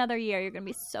be Right? here another year. You're going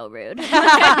to be so rude.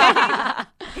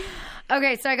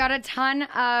 Okay, so I got a ton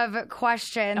of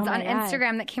questions Oh my on God.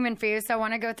 Instagram that came in for you, so I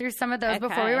want to go through some of those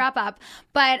before we Okay. wrap up.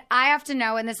 But I have to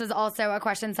know, and this was also a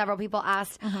question several people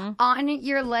asked, on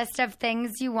your list of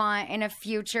things you want in a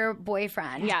future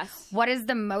boyfriend, Yes. what is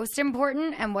the most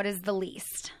important and what is the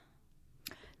least?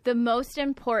 The most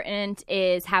important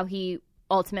is how he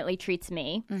ultimately treats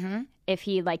me. Mm-hmm. If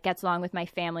he like gets along with my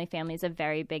family is a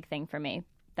very big thing for me.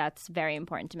 That's very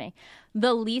important to me.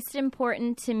 The least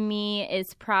important to me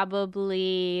is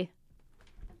probably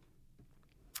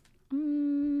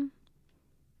Do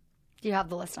you have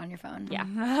the list on your phone? yeah.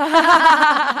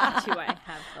 Do I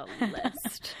have the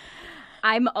list?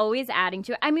 I'm always adding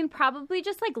to it. I mean, probably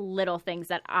just like little things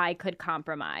that I could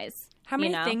compromise. How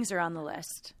many things are on the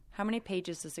list? How many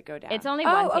pages does it go down? It's only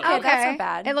one page. Okay, that's not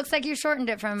bad. It looks like you shortened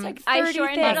it from like 30 I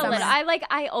shortened it a little. things.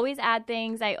 I always add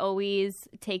things. I always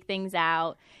take things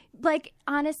out. Like,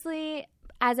 honestly,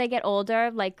 as I get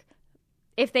older, like,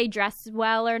 if they dress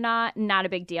well or not a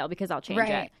big deal because I'll change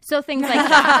it. So things like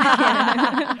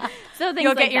that. So things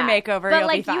You'll like get your that. makeover. But you'll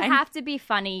like, be fine. you have to be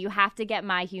funny. You have to get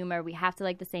my humor. We have to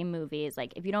like the same movies.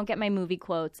 Like, if you don't get my movie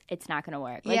quotes, it's not going to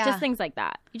work. Like, just things like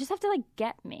that. You just have to like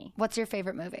get me. What's your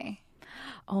favorite movie?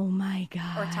 Oh my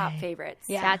God. Or top favorites.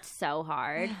 Yeah. That's so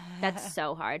hard. That's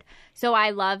so hard. So I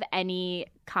love any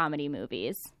comedy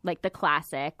movies, like the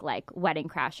classic, like Wedding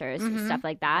Crashers, stuff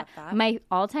like that. My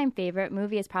all-time favorite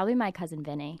movie is probably My Cousin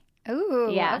Vinny. Ooh,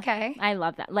 yeah. Okay. I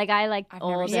love that. Like, I like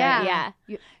older. Yeah.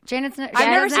 Janet's I've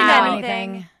never seen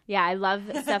anything. Yeah, I love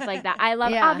stuff like that. I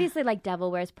love, obviously, like Devil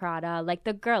Wears Prada, like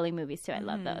the girly movies too. I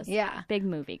love those. Yeah. Big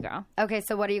movie girl. Okay,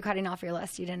 so what are you cutting off your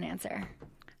list? You didn't answer.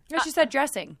 No, she said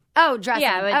dressing. Oh, dressing.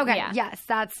 Yeah, okay. yeah. Yes,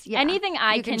 that's anything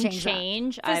I you can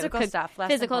change. Physical stuff, less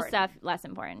physical important. stuff, less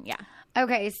important. Yeah.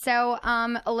 Okay, so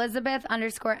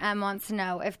Elizabeth_M wants to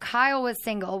know if Kyle was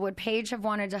single, would Paige have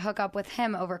wanted to hook up with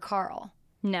him over Carl?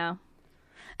 No.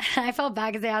 I felt bad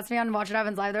because they asked me on Watch What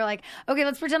Happens Live. They're like, okay,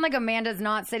 let's pretend like Amanda's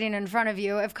not sitting in front of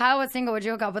you. If Kyle was single, would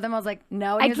you hook up with him? I was like,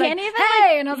 no. And he was like,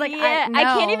 hey! And I was like, yeah, no. I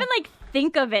can't even like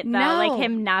think of it though, No. like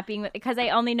him not being because I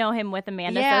only know him with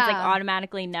Amanda, so it's like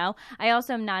automatically no. I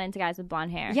also am not into guys with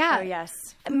blonde hair. Yeah. Oh,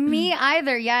 yes. Me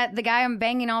either, yet the guy I'm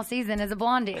banging all season is a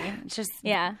blondie. It's just,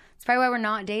 it's probably why we're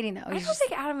not dating though. I don't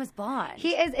think Adam is blonde.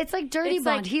 He is. It's like dirty It's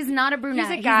blonde. like- He's not a brunette.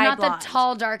 He's a guy not blonde. the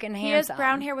tall, dark, and He has handsome.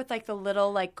 brown hair with like the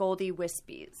little like goldy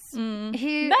wispies.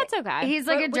 That's okay. He's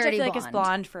like a Which dirty I feel blonde. like is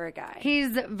blonde for a guy.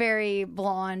 He's very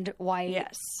blonde, white,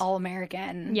 Yes. all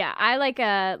American. Yeah, I like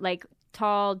a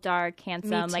tall, dark, handsome,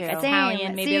 Me like too. Italian,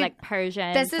 Same. maybe See, like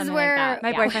Persian. this is something where- like that. My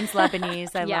Yeah. boyfriend's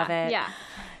Lebanese. I love it. Yeah.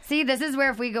 See, this is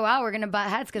where if we go out, we're gonna butt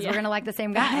heads because we're gonna like the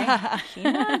same guy.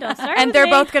 Sheena, don't start And with they're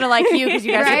me. both going to like you because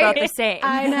you guys are both the same.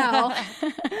 I know.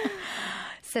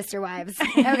 Sister wives.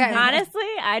 Okay. Honestly,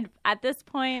 I'd at this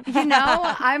point, You know,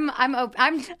 I'm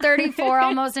 34,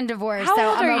 almost in divorce, How so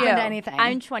old I'm are open you? to anything.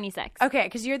 I'm 26. Okay,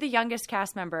 because you're the youngest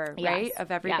cast member, right, Yes.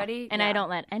 of everybody? Yeah. And I don't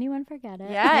let anyone forget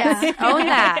it. Yes, own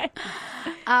that.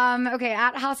 Okay,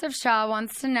 at House of Shaw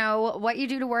wants to know what you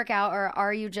do to work out, or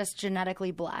are you just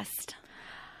genetically blessed?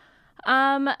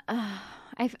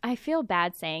 I feel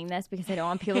bad saying this because I don't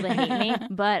want people to hate me,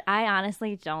 but I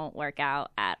honestly don't work out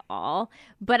at all.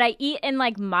 But I eat in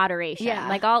like moderation. Yeah.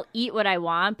 Like I'll eat what I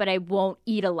want, but I won't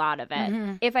eat a lot of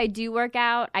it. If I do work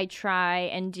out, I try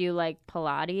and do like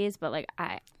Pilates, but like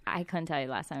I couldn't tell you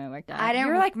the last time I worked out.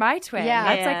 You're like my twin. Yeah.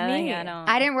 That's Yeah, like me. I don't.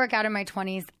 I didn't work out in my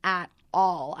 20s at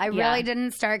all. I Yeah. really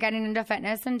didn't start getting into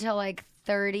fitness until like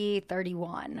 30,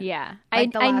 31. Yeah.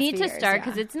 Like the I last need few to years, start yeah.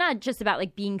 because it's not just about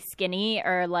like being skinny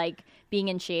or like being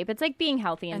in shape. It's like being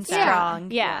healthy and, And stuff.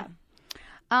 strong. Yeah.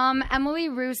 Emily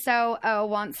Russo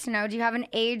wants to know, do you have an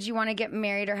age you want to get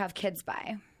married or have kids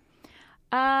by?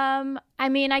 I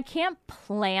mean, I can't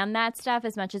plan that stuff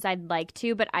as much as I'd like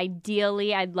to, but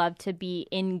ideally I'd love to be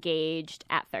engaged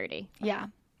at 30. Yeah.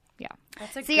 Yeah.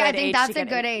 That's a See, good I think age that's to a get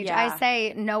good it. age. Yeah. I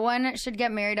say no one should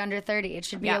get married under 30. It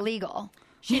should be illegal.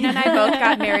 Sheena and I both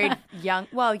got married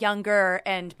younger,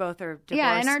 and both are divorced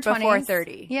Yeah, in our 20s. before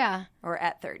 30. Yeah. Or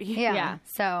at 30. Yeah. Yeah.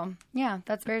 So, yeah,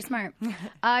 that's very smart.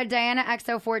 Diana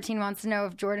XO14 wants to know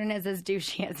if Jordan is as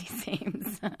douchey as he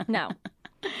seems. No,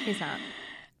 he's not.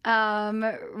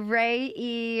 Ray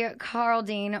E.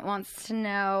 Carldine wants to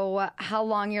know how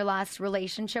long your last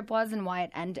relationship was and why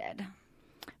it ended.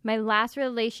 My last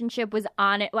relationship was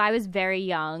on it. Well, I was very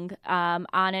young, on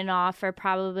and off for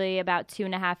probably about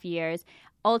 2.5 years.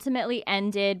 Ultimately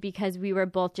ended because we were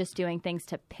both just doing things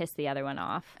to piss the other one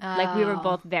off. Like we were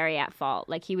both very at fault.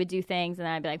 Like he would do things and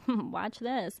then I'd be like, watch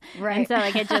this. Right. And so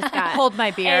like it just got Hold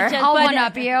my beer. I'll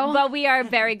one-up you. But we are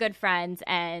very good friends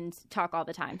and talk all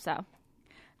the time. So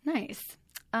Nice.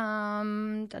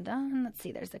 Let's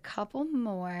see. There's a couple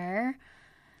more.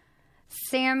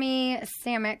 Sammy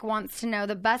Samick wants to know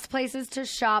the best places to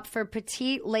shop for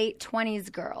petite late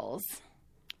 20s girls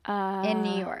in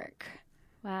New York.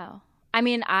 wow. I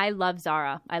mean, I love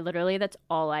Zara. That's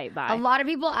all I buy. A lot of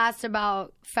people asked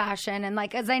about fashion and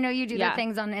like, as I know you do the Yeah.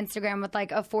 things on Instagram with like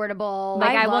affordable.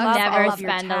 Like I will looks. I never love your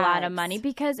spend a lot of tags. money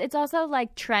because it's also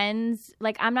like trends.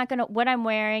 Like I'm not gonna what I'm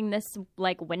wearing this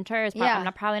like winter is Yeah.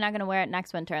 I'm probably not gonna wear it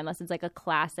next winter unless it's like a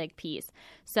classic piece.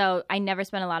 So I never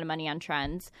spend a lot of money on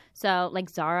trends. So like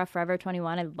Zara, Forever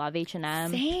 21, I love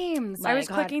H&M. Same. I was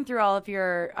clicking through all of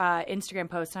your Instagram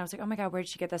posts and I was like, oh my God, where did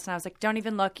she get this? And I was like, don't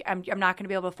even look. I'm not going to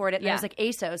be able to afford it. And Yeah. there's was like,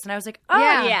 ASOS. And I was like, oh,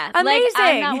 yeah. amazing.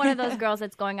 Like, I'm not one of those girls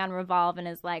that's going on Revolve and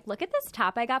is like, look at this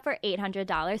top I got for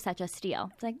 $800. Such a steal.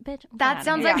 It's like, bitch. That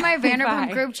sounds like my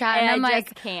Vanderpump group chat. And I'm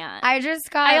like, can't.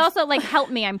 I also like, help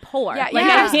me. I'm poor. Yeah, like,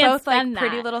 yeah. I can't both like that.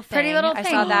 Pretty Little Thing. Pretty Little Thing. I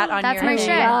saw that on That's your my shit.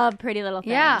 I love Pretty Little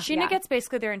Thing. Yeah. Sheena gets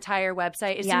basically their entire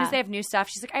website. As soon as they have new stuff,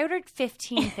 she's like, I ordered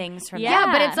 15 things from them.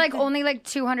 Yeah, but it's like only like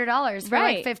 $200 for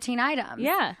like 15 items.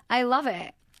 Yeah. I love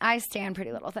it. I stand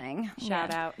Pretty Little Thing.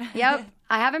 Shout out. Yep.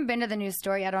 I haven't been to the new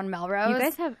store yet on Melrose. You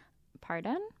guys have,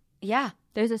 pardon? Yeah.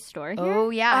 There's a store here? Oh,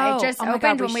 yeah. It just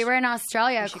opened when we were in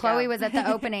Australia. Chloe go. was at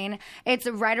the opening. It's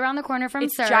right around the corner from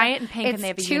It's Sir. giant and pink, it's and they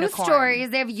have a 2 unicorn. stories.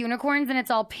 They have unicorns, and it's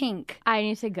all pink. I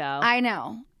need to go. I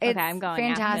know. It's I'm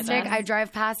going after fantastic. this. I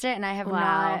drive past it, and I have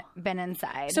not been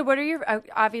inside. So what are your,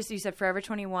 obviously you said Forever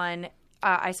 21.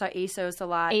 I saw ASOS a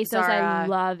lot. ASOS, Zara, I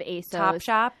love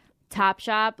ASOS.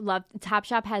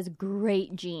 Topshop has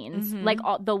great jeans. Like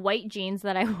all the white jeans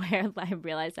that I wear, I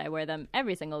realize I wear them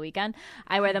every single weekend.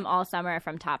 I wear them all summer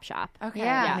from Topshop. Okay,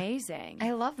 Yeah. amazing.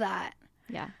 I love that.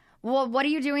 Yeah. Well, what are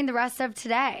you doing the rest of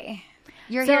today?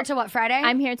 You're here till what, Friday?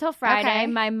 I'm here till Friday. Okay.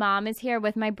 My mom is here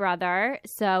with my brother,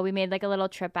 so we made like a little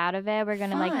trip out of it. We're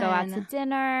gonna like go out to Fun.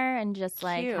 dinner and just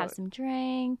like Cute. have some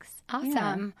drinks. Awesome.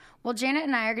 Yeah. Well, Janet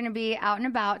and I are going to be out and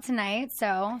about tonight,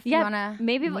 so if you want to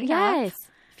maybe meet yes. up.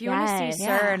 If you want to Yes. see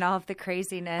Sir and all of the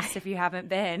craziness, if you haven't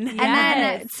been. And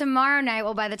then tomorrow night,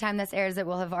 well, by the time this airs, it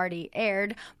will have already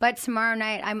aired. But tomorrow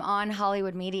night, I'm on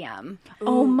Hollywood Medium.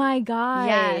 Oh my god.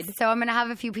 Yes. So I'm going to have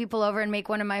a few people over and make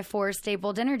one of my 4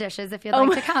 staple dinner dishes if you'd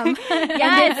like to come.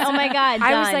 Yes. Oh my god.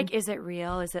 I was done. like, is it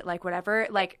real? Is it like whatever?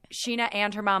 Like Sheena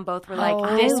and her mom both were like,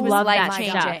 Oh, this I was love that life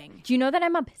stuff. changing. Do you know that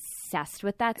I'm obsessed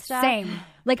with that stuff? Same.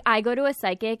 Like I go to a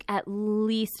psychic at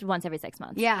least once every 6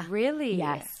 months. Yeah. Really?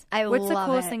 Yes. What's the love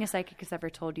coolest it. thing a psychic has ever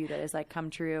told you that is like come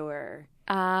true or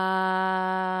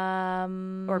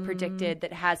predicted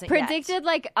that hasn't predicted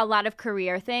like a lot of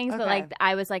career things, but Okay. like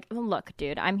I was like, well, look,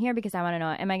 dude, I'm here because I want to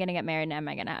know, am I going to get married and am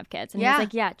I going to have kids? And Yeah. he's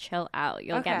like, yeah, chill out.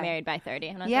 You'll get Okay. married by 30.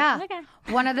 And I was Yeah. like, okay.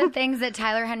 One of the things that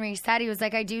Tyler Henry said, he was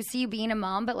like, I do see you being a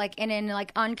mom, but like in an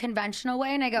like unconventional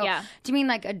way. And I go, Yeah. do you mean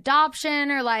like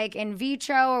adoption or like in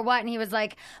vitro or what? And he was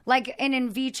like in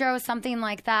vitro, something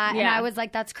like that. And Yeah. I was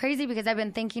like, that's crazy because I've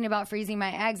been thinking about freezing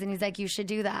my eggs. And he's like, you should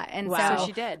do that. And Wow. so So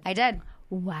she did. I did.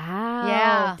 Wow.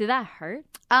 Yeah. Did that hurt?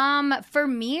 For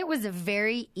me, it was a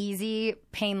very easy,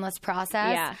 painless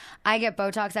process. Yeah. I get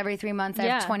Botox every 3 months. I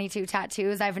have Yeah. 22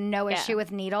 tattoos. I have no Yeah. issue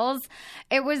with needles.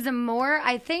 It was more,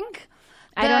 I think.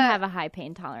 I don't have a high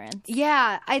pain tolerance.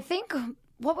 Yeah, I think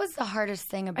what was the hardest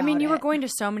thing about I mean, you it? were going to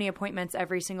so many appointments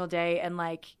every single day and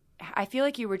like I feel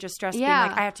like you were just stressed Yeah.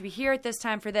 being like, I have to be here at this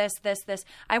time for this.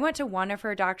 I went to one of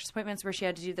her doctor's appointments where she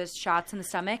had to do those shots in the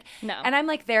stomach. No. And I'm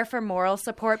like there for moral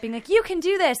support, being like, you can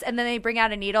do this. And then they bring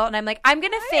out a needle and I'm like, I'm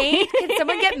going to faint. Can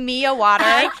someone get me a water?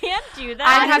 I can't do that.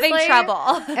 I'm having Honestly-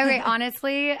 trouble. Okay,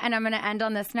 honestly, and I'm going to end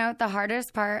on this note, the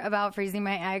hardest part about freezing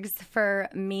my eggs for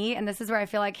me, and this is where I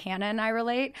feel like Hannah and I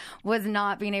relate, was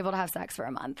not being able to have sex for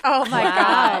a month. Oh my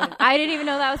God. I didn't even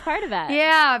know that was part of it.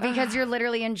 Yeah, because you're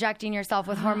literally injecting yourself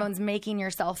with hormones, making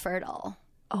yourself fertile.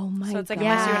 Oh my god. So it's like,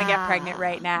 unless you want to get pregnant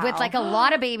right now. With like a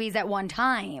lot of babies at one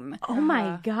time. Oh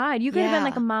my god. You could have been Yeah.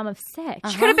 like a mom of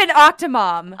 6. She could have been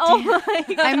Octomom. Oh my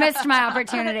god. I missed my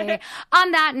opportunity.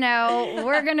 On that note,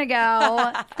 we're going to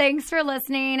go. Thanks for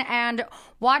listening and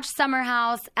watch Summer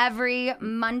House every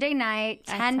Monday night,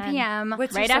 10 p.m.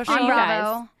 What's Right your after social on you media? guys.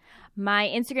 Bravo. My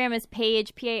Instagram is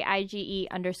Paige,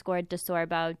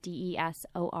 Paige_DeSorbo,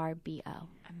 DeSorbo.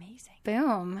 Amazing.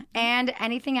 Boom. And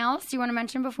anything else you want to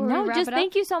mention before we No, wrap just it up?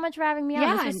 thank you so much for having me on.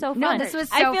 Yeah, This was so fun. no, this was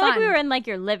I so feel like fun. we were in like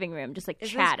your living room, just like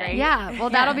Isn't this chatting. great? Yeah, well,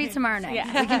 that'll be tomorrow night.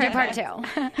 We can do part 2. All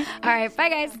right, bye,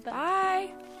 guys.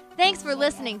 Bye. Thanks for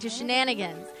listening to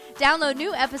Shenanigans. Download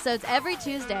new episodes every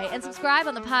Tuesday and subscribe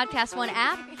on the Podcast One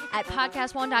app at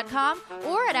podcastone.com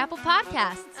or at Apple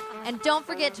Podcasts. And don't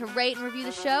forget to rate and review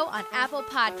the show on Apple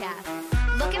Podcasts.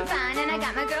 Looking fine, and I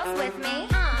got my girls with me.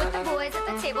 With the boys at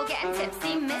the table getting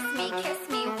tipsy. Miss me, kiss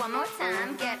me one more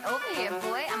time. Get over here,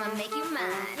 boy, I'ma make you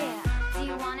mine. Yeah. Do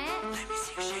you want it? Let me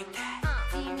see you shake that.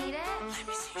 Do you need it? Let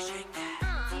me see you shake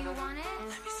that. Do you want it?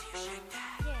 Let me see you shake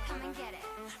that. Yeah. Come and get it.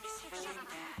 Let me see you shake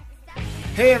that.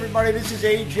 Hey everybody, this is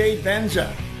AJ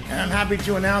Benza, and I'm happy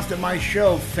to announce that my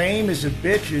show, Fame is a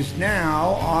Bitch, is now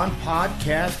on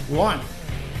Podcast One.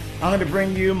 I'm going to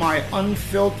bring you my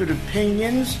unfiltered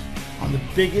opinions on the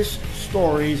biggest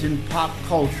stories in pop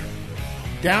culture.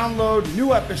 Download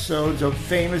new episodes of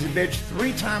Fame is a Bitch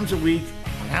 3 times a week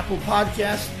on Apple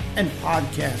Podcasts and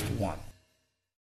Podcast One.